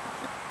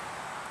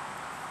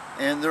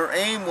 And their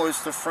aim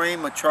was to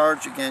frame a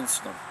charge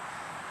against them.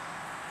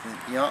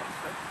 Yep.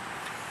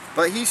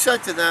 But he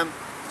said to them,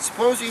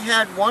 suppose he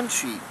had one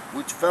sheep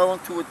which fell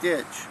into a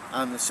ditch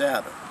on the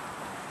Sabbath,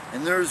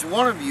 and there is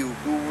one of you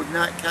who would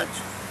not catch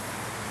it.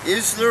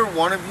 Is there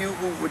one of you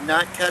who would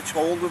not catch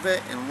hold of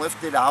it and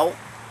lift it out?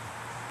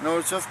 In other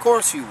words, of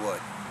course he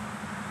would.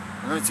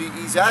 In other words,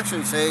 he's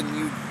actually saying,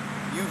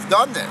 you've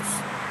done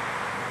this.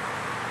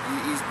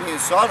 He's being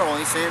subtle.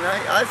 He's saying,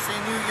 I've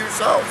seen you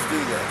yourselves do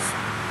this.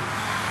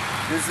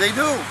 Because they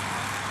do.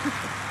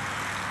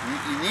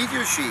 You need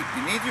your sheep.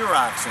 You need your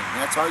oxen.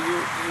 That's how you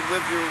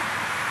live your...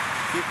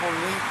 People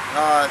need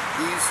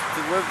these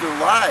to live their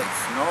lives.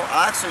 You know,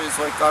 oxen is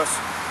like us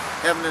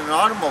having an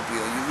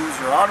automobile. You lose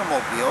your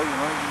automobile, you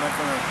know, you're not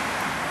going to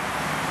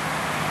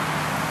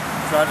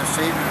try to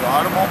save your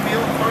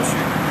automobile. Of course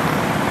you do.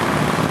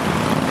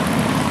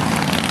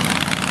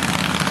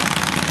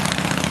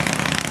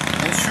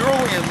 And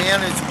surely a man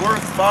is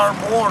worth far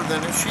more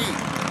than a sheep.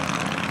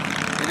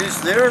 It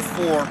is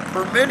therefore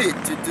permitted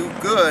to do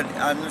good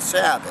on the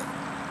Sabbath.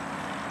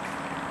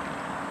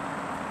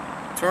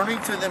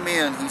 Turning to the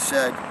man, he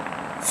said,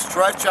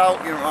 stretch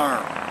out your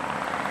arm.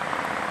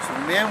 So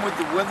the man with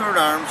the withered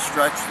arm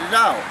stretched it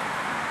out,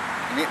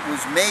 and it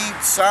was made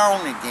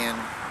sound again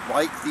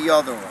like the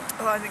other one.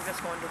 Oh, I think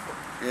that's wonderful.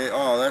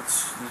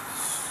 That's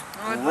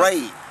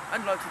great.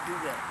 I'd love to do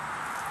that.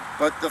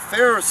 But the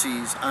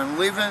Pharisees, on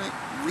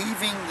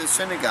leaving the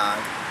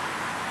synagogue,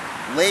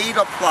 laid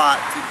a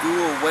plot to do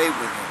away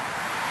with him.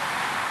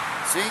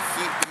 See,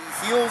 he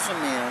heals a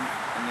man,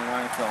 and they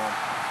want to kill him.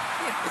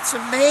 Yeah. It's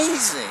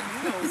amazing.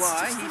 You know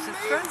why? He's a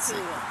threat to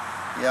them.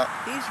 Yep.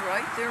 He's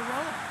right, they're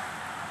wrong.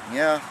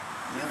 Yeah.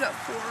 You got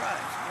 4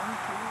 eyes.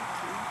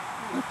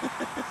 1, 2, 3,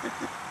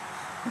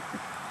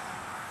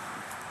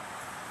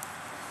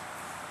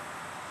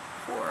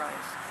 4. 4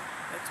 eyes.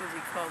 That's what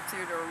he called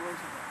Theodore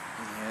Roosevelt.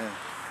 Yeah.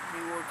 He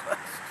wore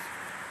glasses.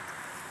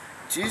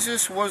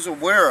 Jesus was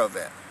aware of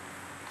it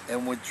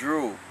and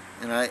withdrew.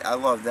 And I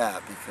love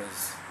that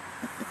because...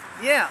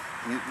 Yeah.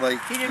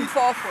 He didn't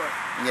fall for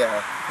it.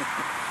 Yeah.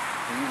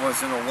 He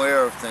wasn't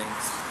aware of things.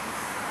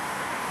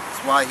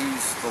 That's why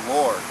he's the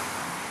Lord.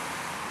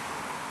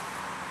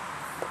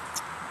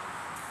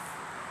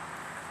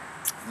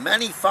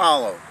 Many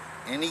followed,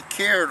 and he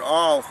cured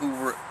all who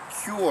were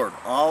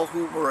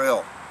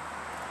ill.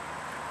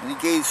 And he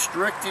gave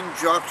strict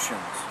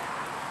injunctions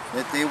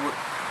that they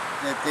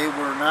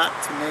were not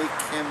to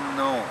make him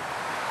known.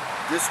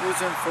 This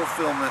was in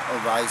fulfillment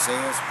of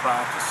Isaiah's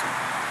prophecy.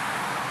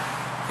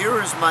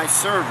 Here is my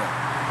servant,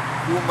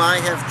 whom I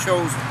have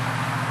chosen,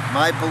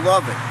 my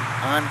beloved,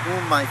 on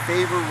whom my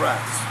favor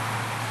rests.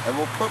 I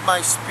will put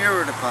my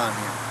spirit upon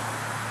him,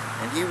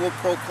 and he will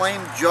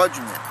proclaim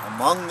judgment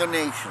among the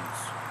nations.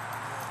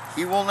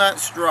 He will not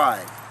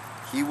strive,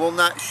 he will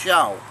not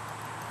shout,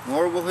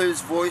 nor will his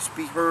voice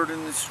be heard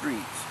in the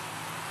streets.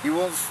 He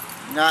will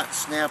not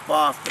snap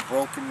off the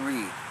broken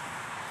reed,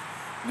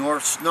 nor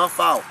snuff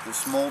out the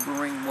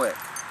smoldering wick,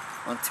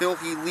 until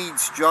he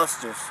leads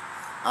justice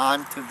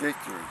on to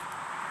victory.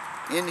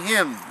 In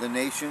him the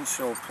nations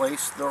shall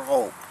place their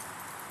hope.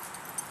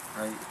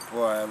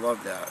 Boy, I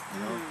love that. You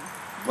know?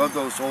 Love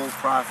those old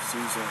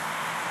prophecies of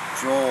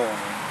Joel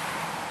and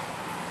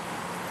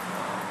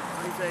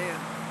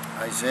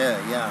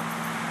Isaiah, yeah.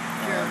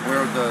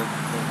 Where the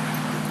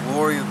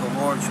glory of the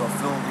Lord shall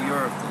fill the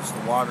earth as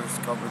the waters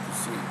cover the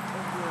sea.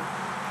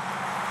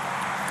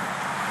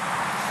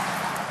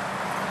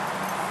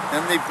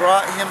 Then they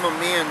brought him a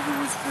man who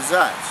was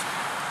possessed.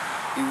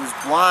 He was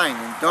blind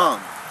and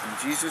dumb, and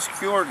Jesus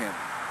cured him,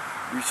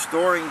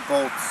 restoring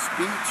both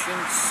speech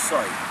and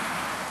sight.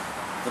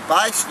 The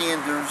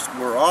bystanders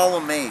were all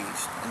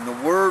amazed, and the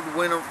word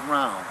went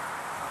around,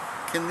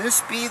 can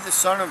this be the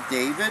son of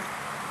David?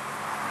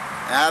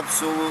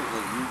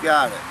 Absolutely, you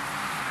got it.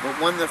 But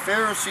when the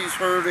Pharisees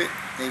heard it,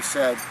 they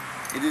said,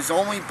 it is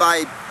only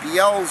by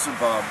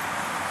Beelzebub,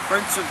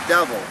 prince of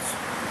devils,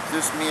 that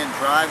this man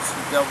drives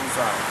the devils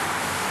out.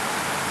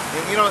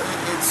 And, you know,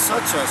 it's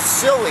such a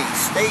silly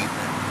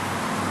statement.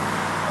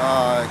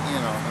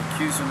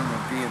 Accusing him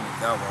of being the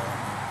devil.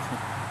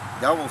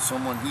 Devil's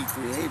someone he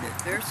created.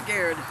 They're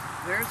scared.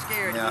 They're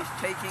scared. Yeah.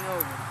 He's taking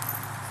over.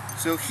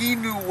 So he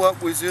knew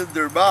what was in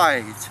their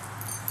minds.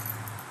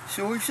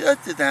 So he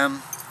said to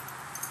them,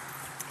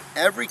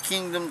 every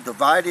kingdom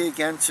divided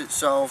against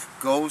itself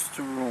goes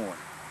to ruin,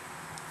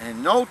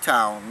 and no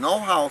town, no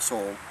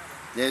household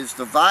that is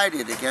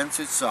divided against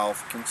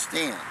itself can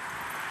stand.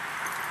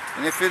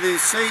 And if it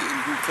is Satan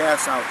who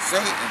casts out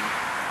Satan,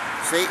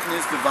 Satan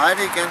is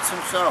divided against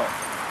himself.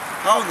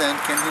 How then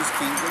can his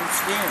kingdom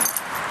stand?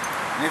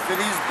 And if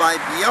it is by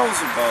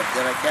Beelzebub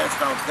that I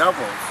cast out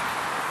devils,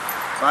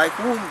 by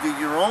whom do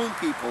your own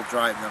people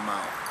drive them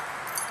out?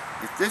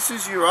 If this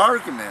is your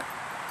argument,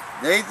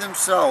 they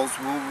themselves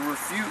will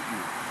refute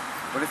you.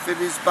 But if it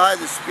is by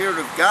the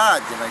Spirit of God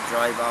that I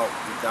drive out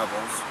the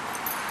devils,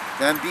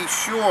 then be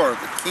sure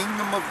the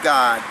kingdom of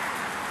God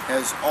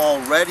has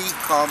already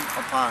come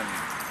upon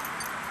you.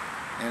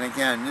 And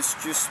again, this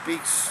just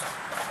speaks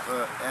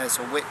as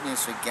a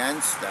witness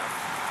against them,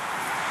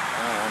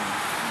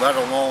 let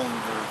alone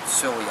their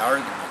silly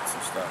arguments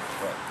and stuff,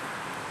 but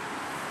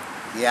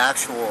the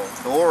actual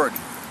authority.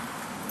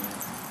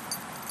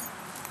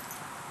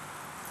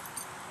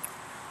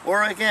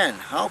 Or again,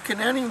 how can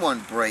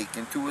anyone break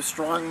into a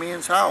strong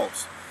man's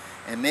house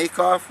and make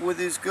off with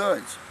his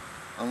goods,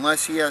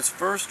 unless he has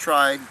first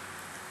tied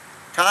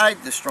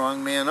the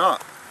strong man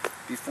up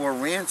before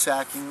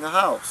ransacking the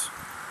house?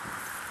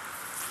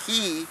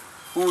 He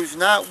who is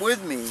not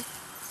with me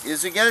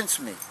is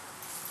against me,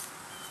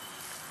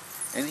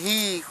 and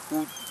he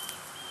who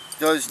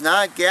does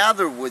not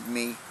gather with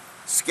me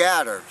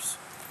scatters.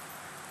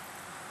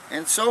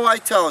 And so I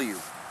tell you,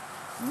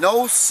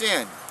 no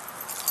sin,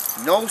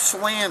 no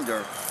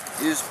slander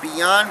is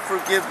beyond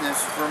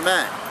forgiveness for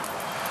men,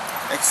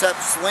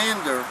 except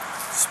slander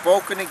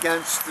spoken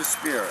against the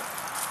Spirit,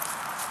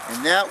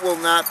 and that will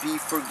not be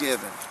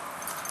forgiven.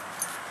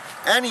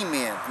 Any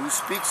man who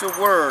speaks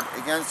a word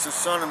against the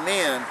Son of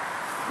Man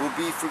will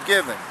be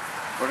forgiven,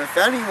 but if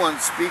anyone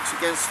speaks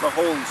against the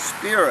Holy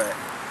Spirit,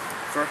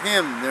 for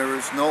him there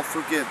is no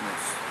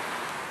forgiveness,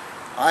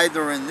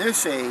 either in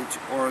this age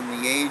or in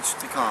the age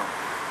to come.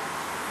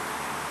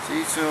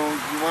 See, so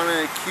you want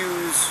to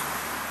accuse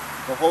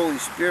the Holy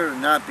Spirit of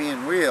not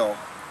being real.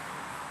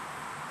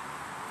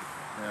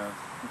 Yeah.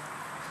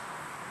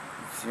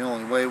 It's the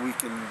only way we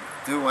can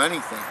do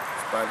anything.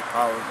 It's by the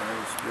power of the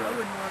Holy Spirit. I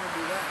wouldn't want to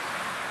do that.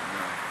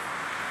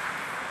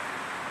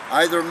 No.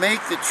 Either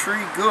make the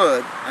tree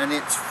good and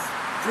its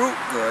fruit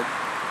good,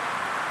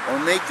 or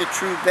make the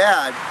tree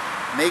bad,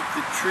 and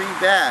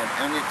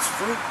its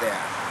fruit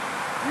bad.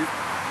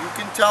 You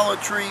can tell a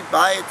tree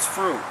by its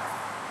fruit.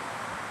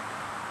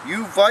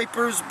 You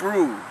viper's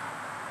brood,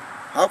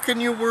 how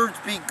can your words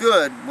be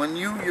good when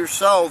you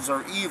yourselves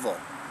are evil?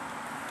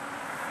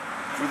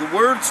 For the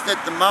words that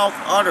the mouth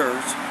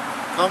utters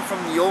come from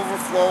the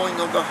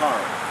overflowing of the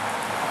heart.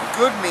 A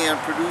good man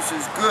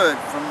produces good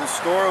from the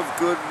store of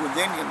good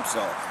within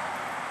himself.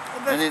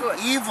 Well, and an good.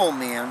 evil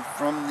man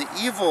from the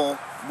evil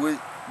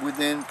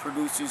within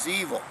produces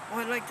evil. Oh,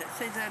 I'd like to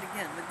say that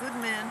again. The good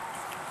man.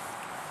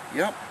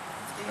 Yep.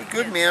 A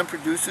good man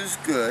produces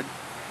good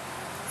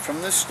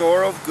from the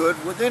store of good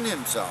within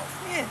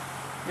himself. Yeah.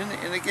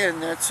 And again,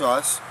 that's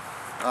us.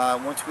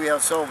 Once we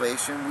have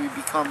salvation, we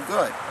become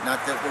good. Not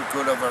that we're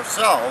good of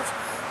ourselves,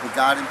 but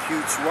God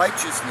imputes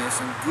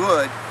righteousness and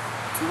good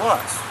to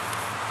us.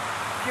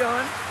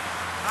 John,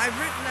 I've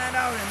written that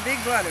out in big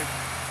letters.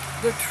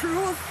 The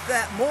truth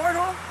that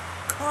mortal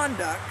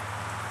conduct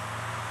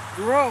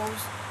grows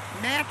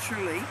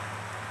naturally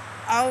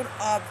out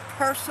of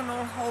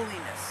personal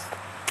holiness.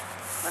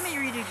 Let me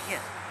read it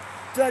again.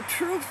 The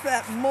truth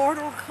that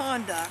mortal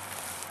conduct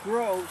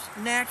grows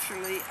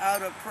naturally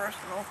out of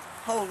personal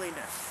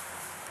holiness.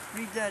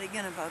 Read that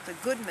again about the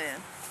good man.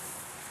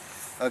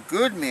 A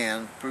good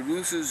man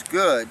produces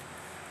good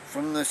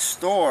from the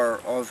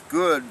store of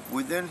good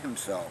within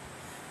himself.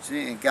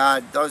 See, and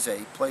God does that.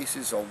 He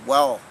places a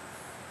well.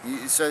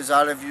 It says,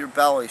 out of your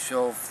belly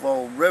shall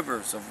flow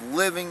rivers of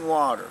living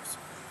waters.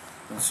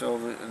 And so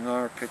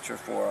another picture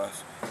for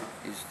us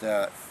is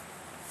that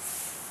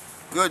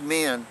good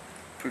man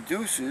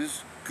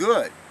produces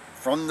good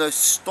from the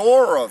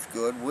store of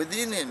good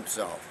within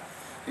himself.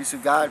 So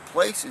God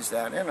places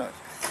that in us.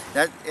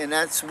 And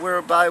that's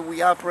whereby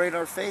we operate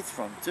our faith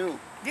from too.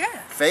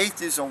 Yeah.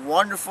 Faith is a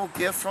wonderful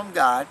gift from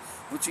God,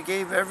 which He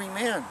gave every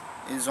man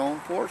his own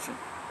portion.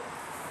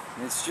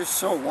 It's just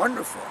so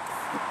wonderful.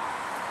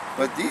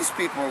 But these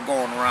people are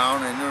going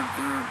around and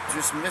they're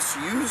just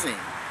misusing,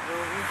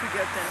 You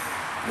forget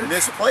that.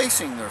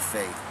 misplacing their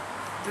faith.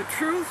 The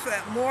truth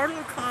that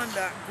mortal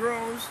conduct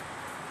grows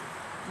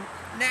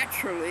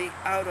naturally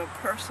out of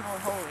personal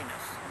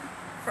holiness.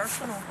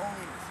 Personal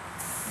holiness.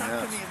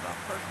 Talk to me about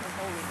personal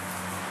holiness.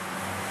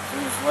 So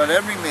just let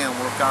every man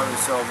work out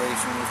his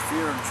salvation with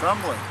fear and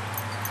trembling.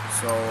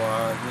 So,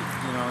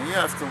 you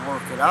have to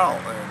work it out.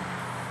 And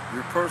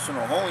your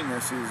personal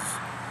holiness is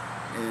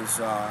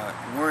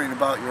worrying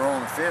about your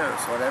own affairs.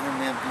 Let every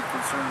man be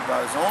concerned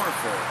about his own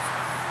affairs,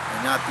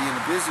 and not being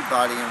a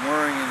busybody and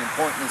worrying and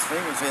pointing his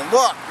finger and saying,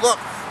 look,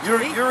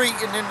 you're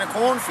eating in the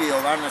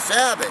cornfield on the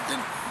Sabbath,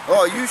 and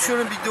oh, you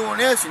shouldn't be doing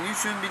this, and you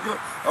shouldn't be doing,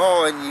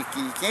 oh, and you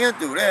can't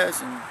do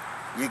this, and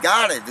you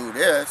gotta do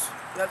this.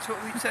 That's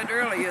what we said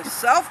earlier.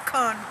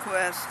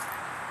 Self-conquest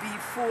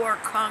before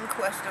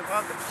conquest of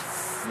others.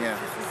 Yeah.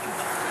 Which is what you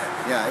just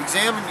said. Yeah,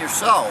 examine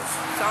yourself.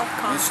 And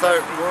Self-conquest.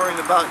 start worrying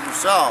about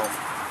yourself.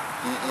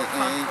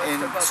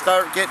 And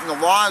start getting the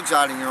logs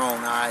out of your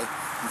own eye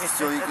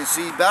so you can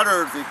see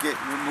better to get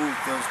remove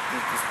those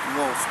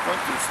little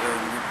splinters there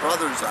in your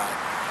brother's eye.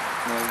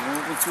 You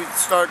know, once we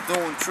start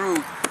doing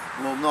truth,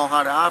 we'll know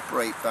how to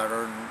operate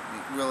better and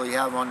really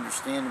have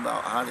understanding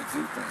about how to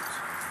do things.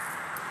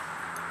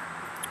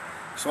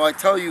 So I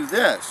tell you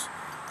this,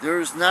 there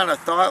is not a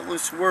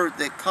thoughtless word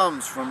that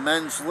comes from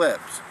men's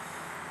lips,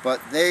 but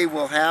they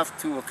will have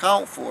to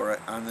account for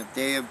it on the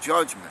day of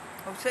judgment.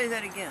 Oh, say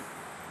that again.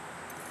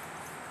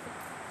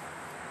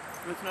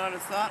 It's not a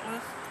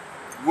thoughtless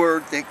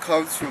word that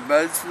comes from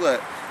men's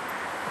lips,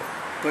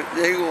 but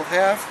they will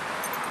have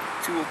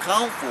to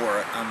account for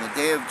it on the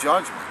day of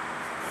judgment.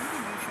 Maybe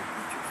you should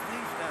put your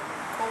sleeves down in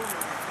the cold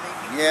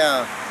one.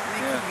 Yeah.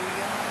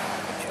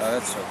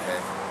 That's okay.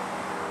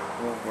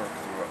 We'll work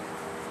through it.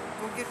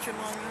 Go get your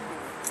long underwear.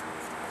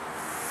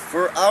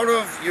 For out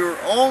of your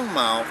own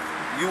mouth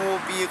you will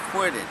be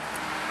acquitted.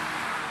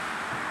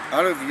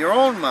 Out of your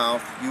own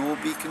mouth you will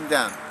be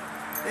condemned.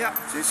 Yeah.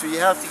 See, so you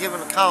have to give an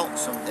account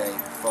someday,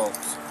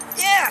 folks.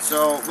 Yeah.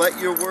 So let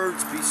your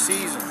words be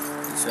seasoned,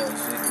 he says.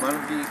 Let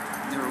them be,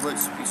 your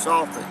lips be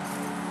salted.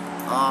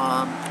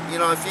 You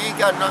know, if you ain't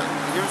got nothing,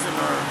 here's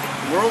another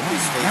worldly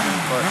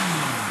statement, but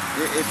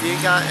if you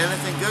ain't got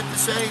anything good to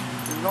say,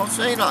 then don't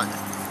say nothing.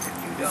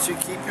 You should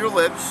keep your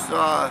lips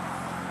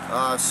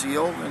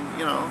sealed, and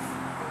you know.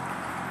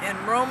 And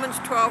Romans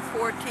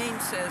 12:14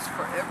 says,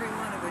 "For every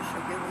one of us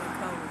shall give an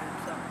account of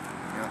himself."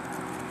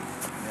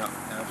 Yeah,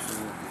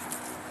 absolutely.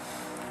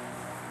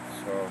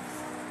 So.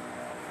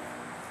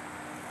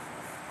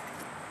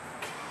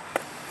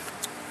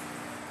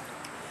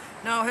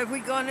 Now, have we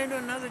gone into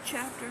another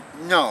chapter?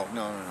 No.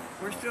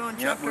 We're still in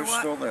chapter we're what?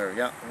 still there.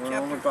 Yeah, we're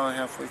Chapter only about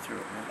halfway through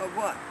it. Yeah. Of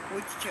what?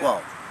 Which chapter?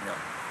 12.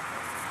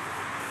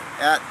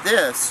 Yeah. At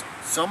this,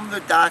 some of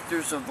the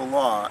doctors of the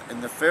law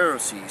and the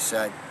Pharisees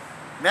said,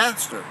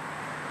 "Master,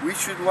 we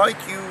should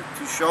like you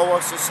to show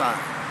us a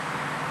sign."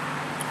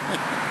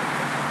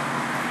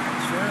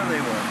 Sure they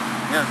will.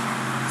 Yeah.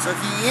 So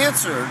he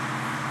answered,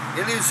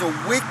 "It is a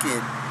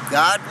wicked,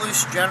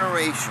 godless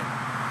generation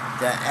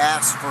that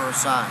asks for a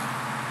sign."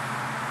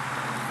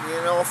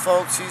 You know,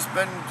 folks, he's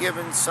been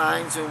given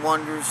signs and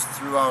wonders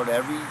throughout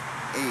every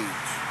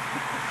age.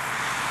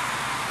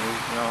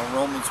 You know,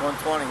 Romans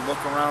 1:20, look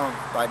around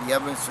by the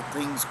evidence of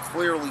things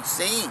clearly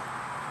seen.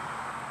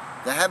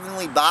 The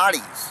heavenly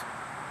bodies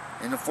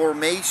and the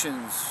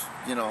formations,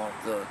 you know,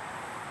 the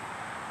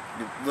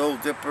Little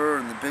Dipper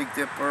and the Big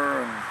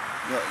Dipper and,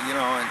 you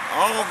know, and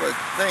all the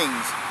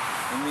things.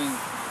 I mean,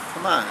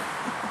 come on.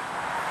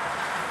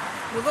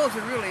 Well, those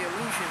are really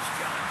illusions,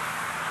 John.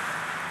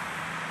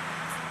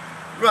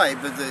 Right,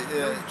 but Those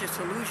are just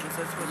illusions.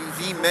 That's what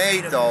he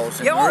made those,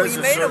 and yeah, there is he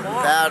a made certain them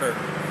all. pattern.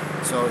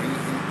 So he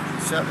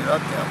set it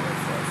up that way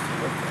for us to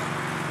look at.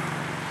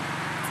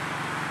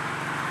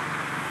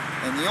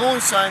 And the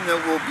only sign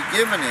that will be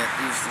given it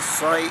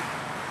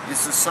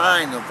is the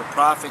sign of the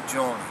prophet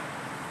Jonah.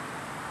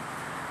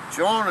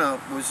 Jonah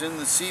was in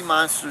the sea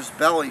monster's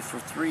belly for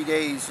 3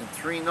 days and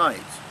 3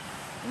 nights.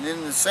 And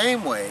in the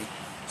same way,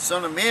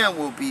 Son of Man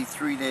will be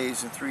 3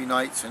 days and 3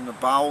 nights in the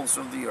bowels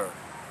of the earth.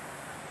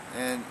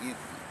 And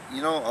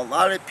you know, a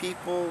lot of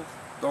people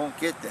don't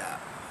get that.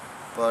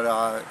 But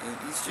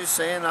he's just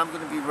saying, I'm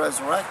going to be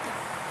resurrected.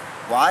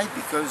 Why?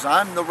 Because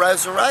I'm the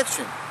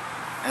resurrection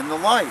and the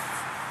life.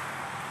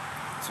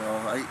 So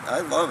I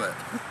love it.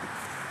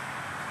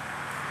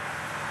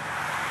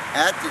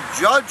 At the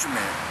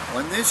judgment,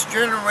 when this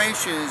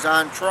generation is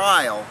on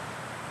trial,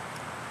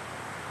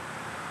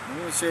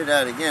 let me say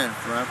that again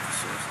for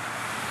emphasis.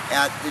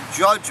 At the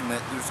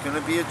judgment, there's going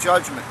to be a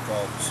judgment,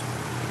 folks.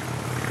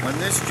 When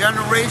this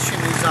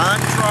generation is on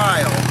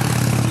trial,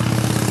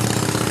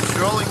 it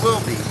surely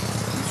will be.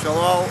 We shall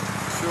all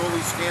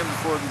surely stand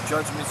before the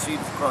judgment seat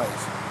of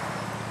Christ.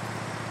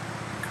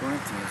 In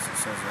Corinthians, it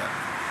says that.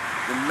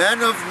 The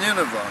men of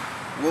Nineveh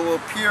will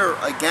appear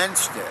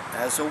against it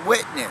as a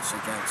witness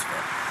against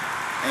it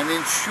and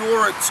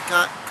ensure its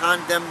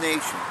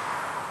condemnation.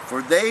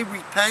 For they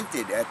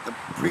repented at the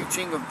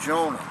preaching of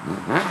Jonah.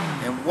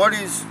 And what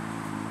is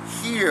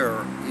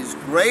here is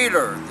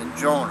greater than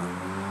Jonah.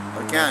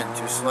 Again,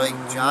 just like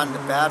John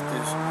the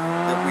Baptist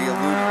that we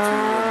alluded to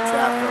in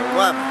chapter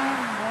 11.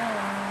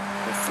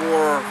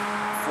 Before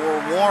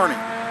forewarning.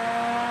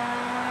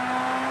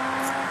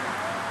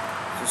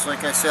 Just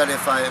like I said,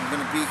 if I am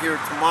going to be here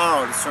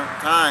tomorrow at a certain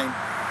time,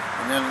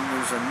 and then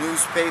there's a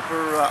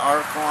newspaper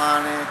article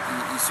on it,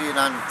 you see it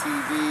on the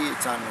TV,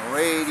 it's on the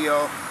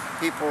radio,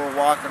 people are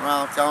walking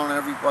around telling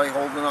everybody,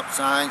 holding up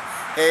signs,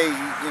 hey,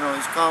 you know,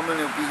 he's coming,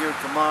 he'll be here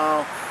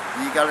tomorrow,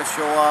 you got to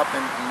show up,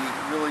 and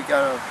you really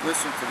got to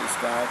listen to this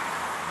guy,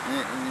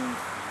 and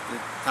the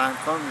time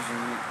comes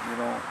and you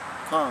don't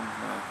come.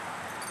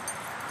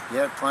 You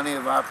had plenty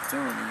of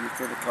opportunity, you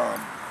could have come.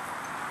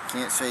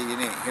 Can't say you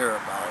didn't hear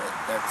about it,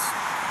 that's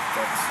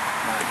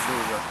not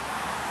true.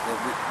 But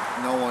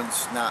that no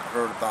one's not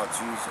heard about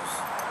Jesus.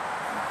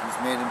 He's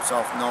made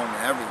himself known to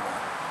everyone.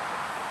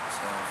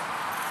 So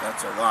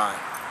that's a lie.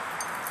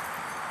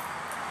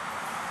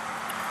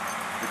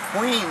 The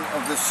Queen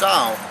of the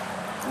South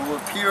will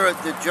appear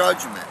at the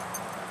judgment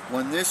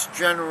when this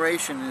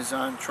generation is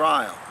on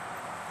trial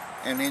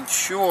and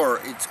ensure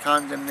its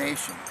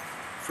condemnation.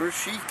 For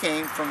she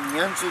came from the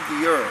ends of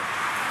the earth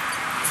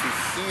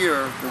to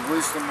hear the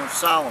wisdom of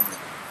Solomon.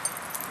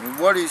 And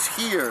what is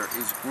here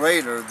is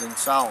greater than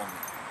Solomon.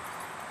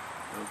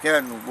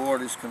 Again, the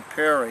Lord is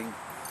comparing,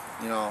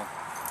 you know,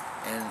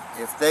 and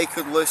if they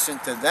could listen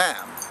to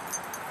them,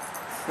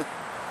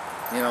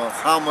 you know,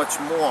 how much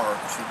more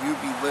should you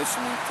be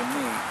listening to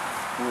me,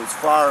 who is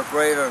far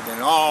greater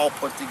than all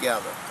put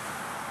together?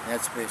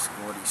 That's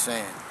basically what he's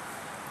saying.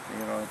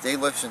 You know, they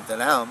listen to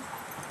them.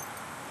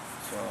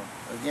 So,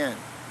 again,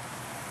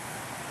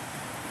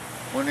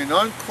 when an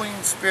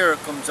unclean spirit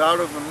comes out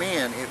of a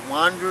man, it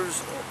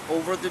wanders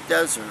over the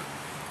desert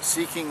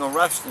seeking a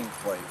resting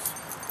place.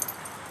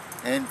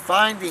 And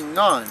finding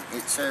none,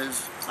 it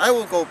says, I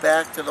will go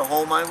back to the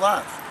home I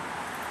left.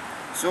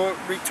 So it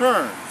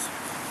returns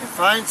and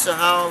finds the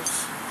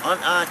house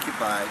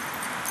unoccupied,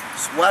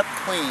 swept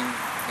clean,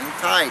 and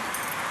tidy.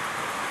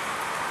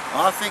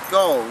 Off it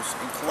goes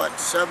and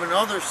collects 7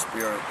 other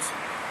spirits,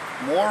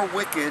 more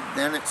wicked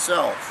than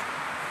itself.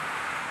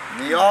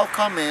 And they all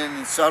come in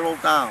and settle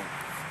down.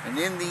 And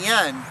in the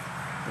end,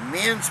 the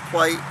man's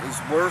plight is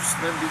worse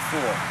than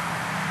before.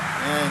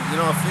 And, you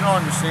know, if you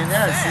don't understand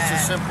that, it's just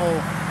a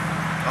simple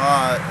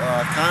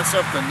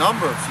concept of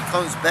numbers. He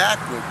comes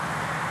back with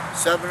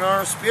 7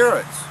 other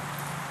spirits.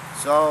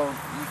 So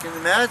you can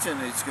imagine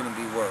it's going to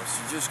be worse.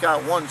 You just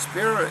got 1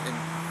 spirit and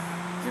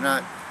you're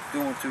not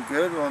doing too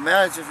good. Well,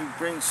 imagine if you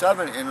bring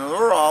 7 and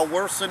they're all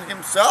worse than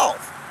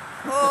himself.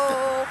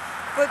 Oh,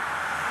 but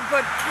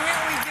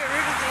can't we get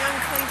rid of the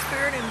unclean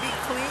spirit and be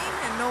clean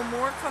and no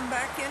more come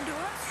back into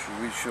us?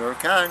 We sure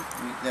can.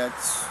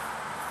 That's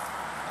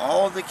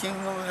all the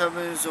kingdom of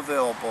heaven is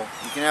available.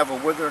 You can have a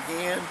withered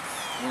hand.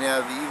 You can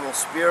have evil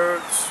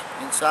spirits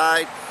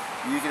inside.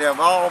 You can have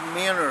all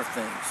manner of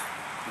things.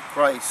 But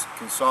Christ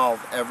can solve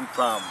every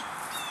problem.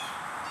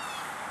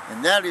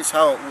 And that is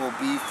how it will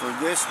be for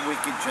this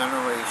wicked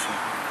generation.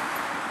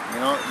 You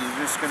know, you're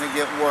just going to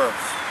get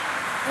worse.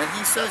 And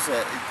he says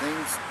that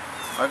things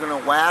are going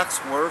to wax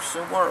worse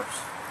and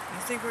worse.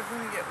 You think we're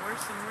going to get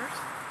worse and worse?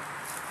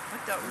 I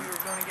thought we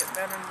were going to get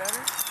better and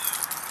better.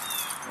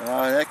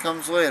 That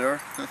comes later.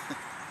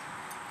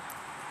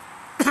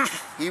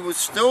 He was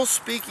still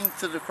speaking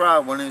to the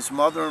crowd when his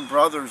mother and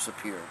brothers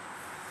appeared.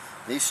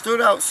 They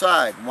stood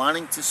outside,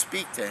 wanting to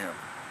speak to him.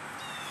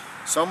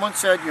 Someone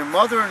said, your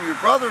mother and your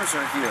brothers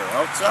are here,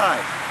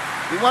 outside.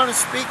 We want to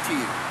speak to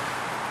you.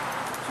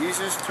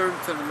 Jesus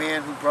turned to the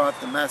man who brought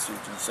the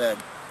message and said,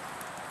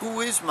 who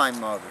is my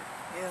mother?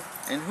 Yeah.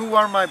 And who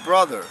are my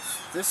brothers?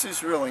 This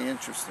is really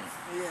interesting.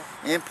 Yeah.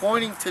 And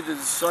pointing to the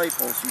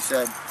disciples, he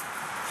said,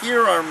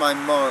 here are my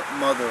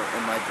mother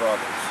and my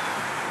brothers.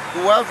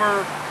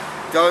 Whoever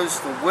does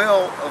the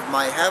will of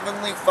my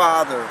heavenly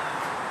Father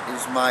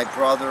is my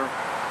brother,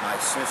 my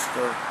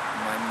sister,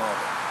 my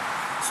mother.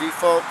 See,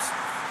 folks,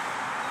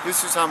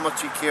 this is how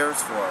much he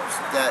cares for us.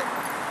 That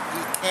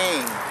he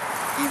came,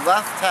 he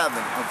left heaven,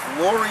 a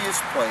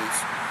glorious place,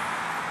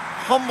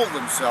 humbled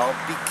himself,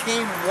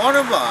 became one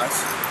of us,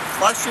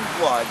 flesh and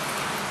blood,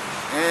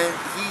 and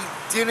he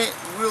didn't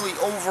really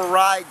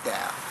override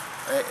that.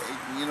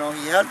 You know,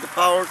 he had the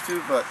power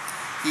to, but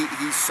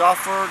he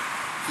suffered,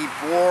 he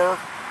bore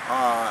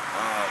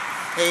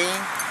pain,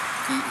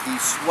 he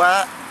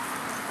sweat,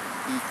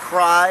 he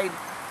cried,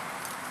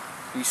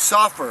 he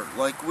suffered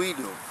like we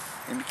do,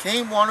 and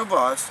became one of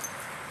us,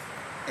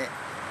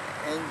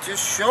 and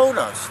just showed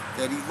us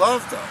that he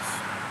loved us.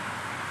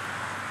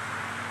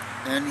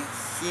 And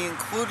he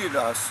included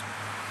us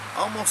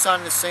almost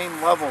on the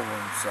same level with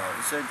himself.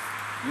 He said,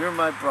 you're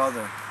my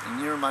brother,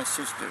 and you're my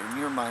sister, and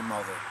you're my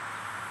mother.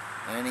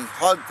 And he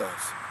hugged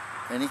us,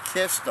 and he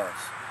kissed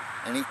us,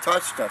 and he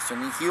touched us,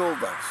 and he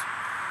healed us.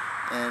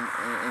 And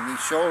he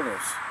showed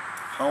us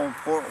how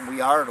important we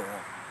are to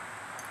him.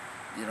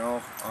 You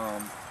know,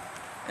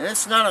 and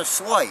it's not a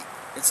slight.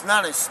 It's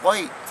not a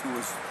slight to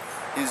his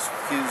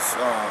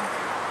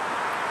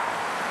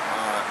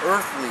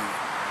earthly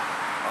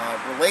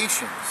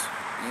relations.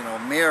 You know,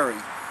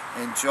 Mary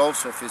and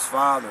Joseph, his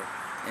father,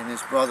 and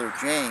his brother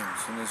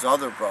James, and his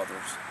other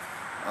brothers.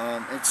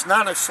 It's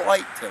not a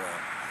slight to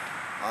them.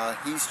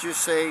 He's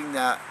just saying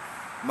that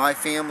my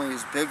family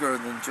is bigger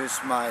than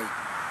just my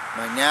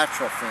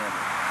natural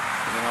family.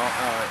 You know,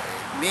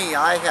 me,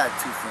 I had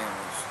 2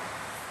 families,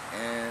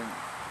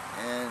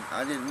 and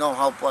I didn't know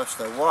how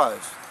blessed I was.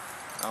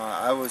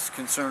 I was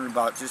concerned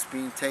about just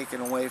being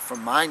taken away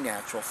from my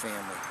natural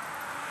family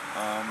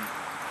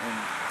and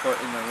put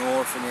in an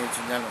orphanage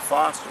and then a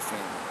foster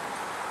family,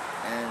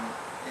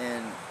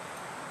 and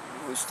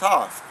it was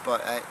tough.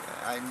 But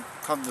I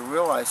come to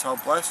realize how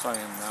blessed I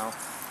am now,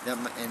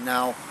 and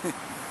now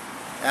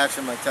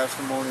actually my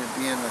testimony of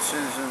being a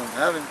citizen of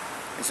heaven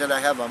I said, I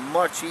have a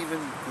much even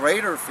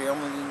greater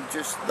family than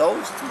just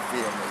those two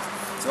families.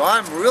 So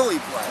I'm really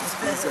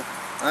blessed. He said,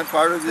 I'm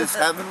part of this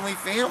heavenly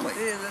family.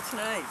 Yeah, that's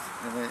nice.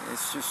 And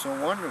it's just so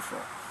wonderful.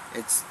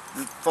 It's,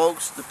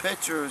 folks, the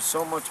picture is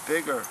so much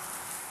bigger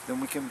than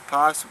we can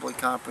possibly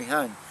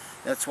comprehend.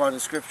 That's why the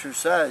scripture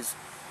says,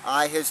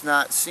 eye has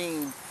not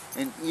seen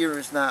and ear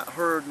has not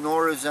heard,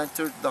 nor has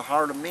entered the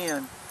heart of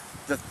man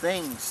the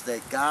things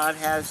that God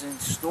has in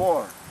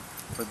store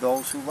for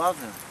those who love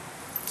him.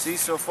 See,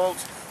 so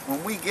folks,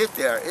 when we get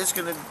there, it's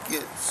going to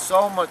get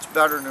so much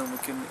better than we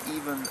can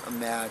even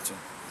imagine.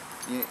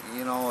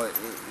 You know,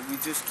 we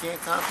just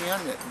can't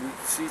comprehend it. We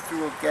see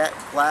through a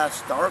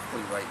glass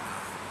darkly right now.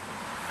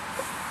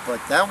 But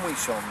then we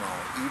shall know,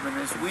 even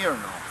as we are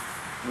known,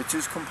 which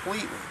is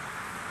completely.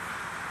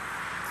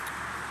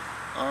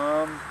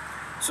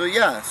 So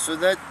yeah, so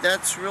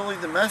that's really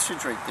the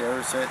message right there,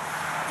 is that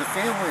the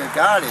family of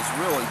God is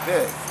really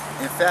big.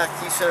 In fact,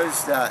 he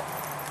says that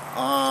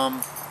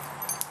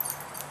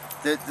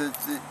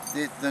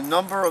the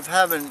number of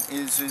heaven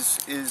is as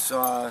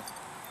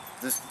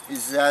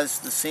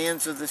the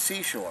sands of the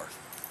seashore.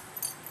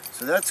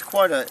 So that's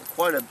quite a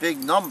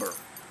big number,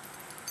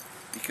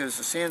 because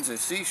the sands of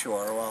the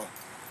seashore, well,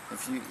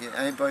 if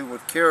anybody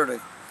would care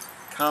to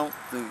count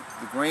the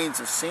grains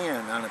of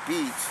sand on a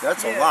beach,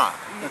 that's a lot.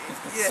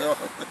 Yeah. So,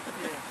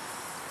 yeah.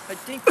 I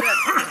think that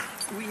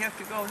we have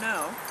to go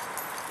now.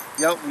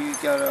 Yep, we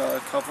got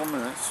a couple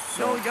minutes.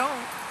 So. No, we don't.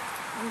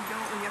 We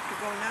don't. We have to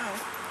go now.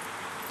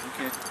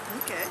 Okay.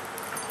 Okay.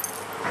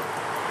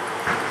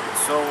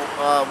 So,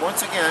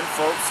 once again,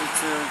 folks,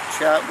 it's a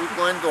chat with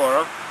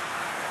Glendora.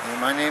 And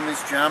my name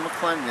is John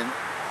McClendon.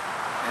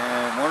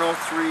 And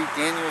 103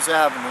 Daniels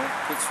Avenue,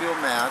 Pittsfield,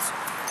 Mass.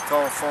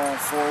 Telephone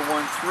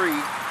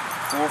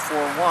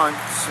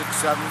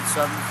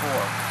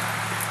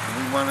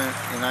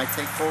 413-441-6774. And I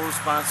take full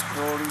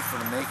responsibility for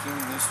the making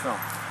of this film.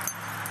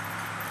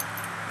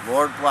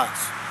 Lord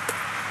bless.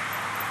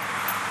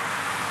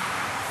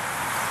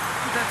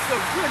 That's so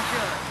good,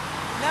 John.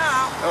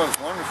 Now, that was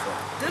wonderful.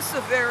 This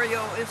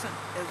Vario isn't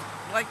as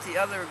like the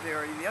other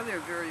Vario. The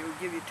other Vario will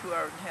give you 2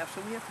 hours and a half,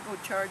 so we have to go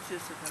charge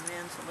this at the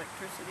man's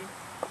electricity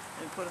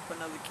and put up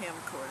another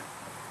camcorder.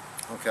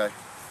 Okay.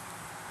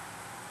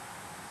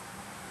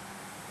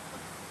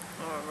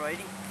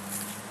 Alrighty.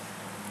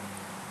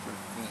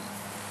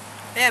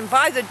 And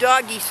buy the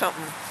doggy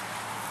something.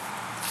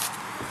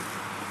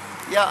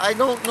 Yeah, I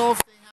don't know if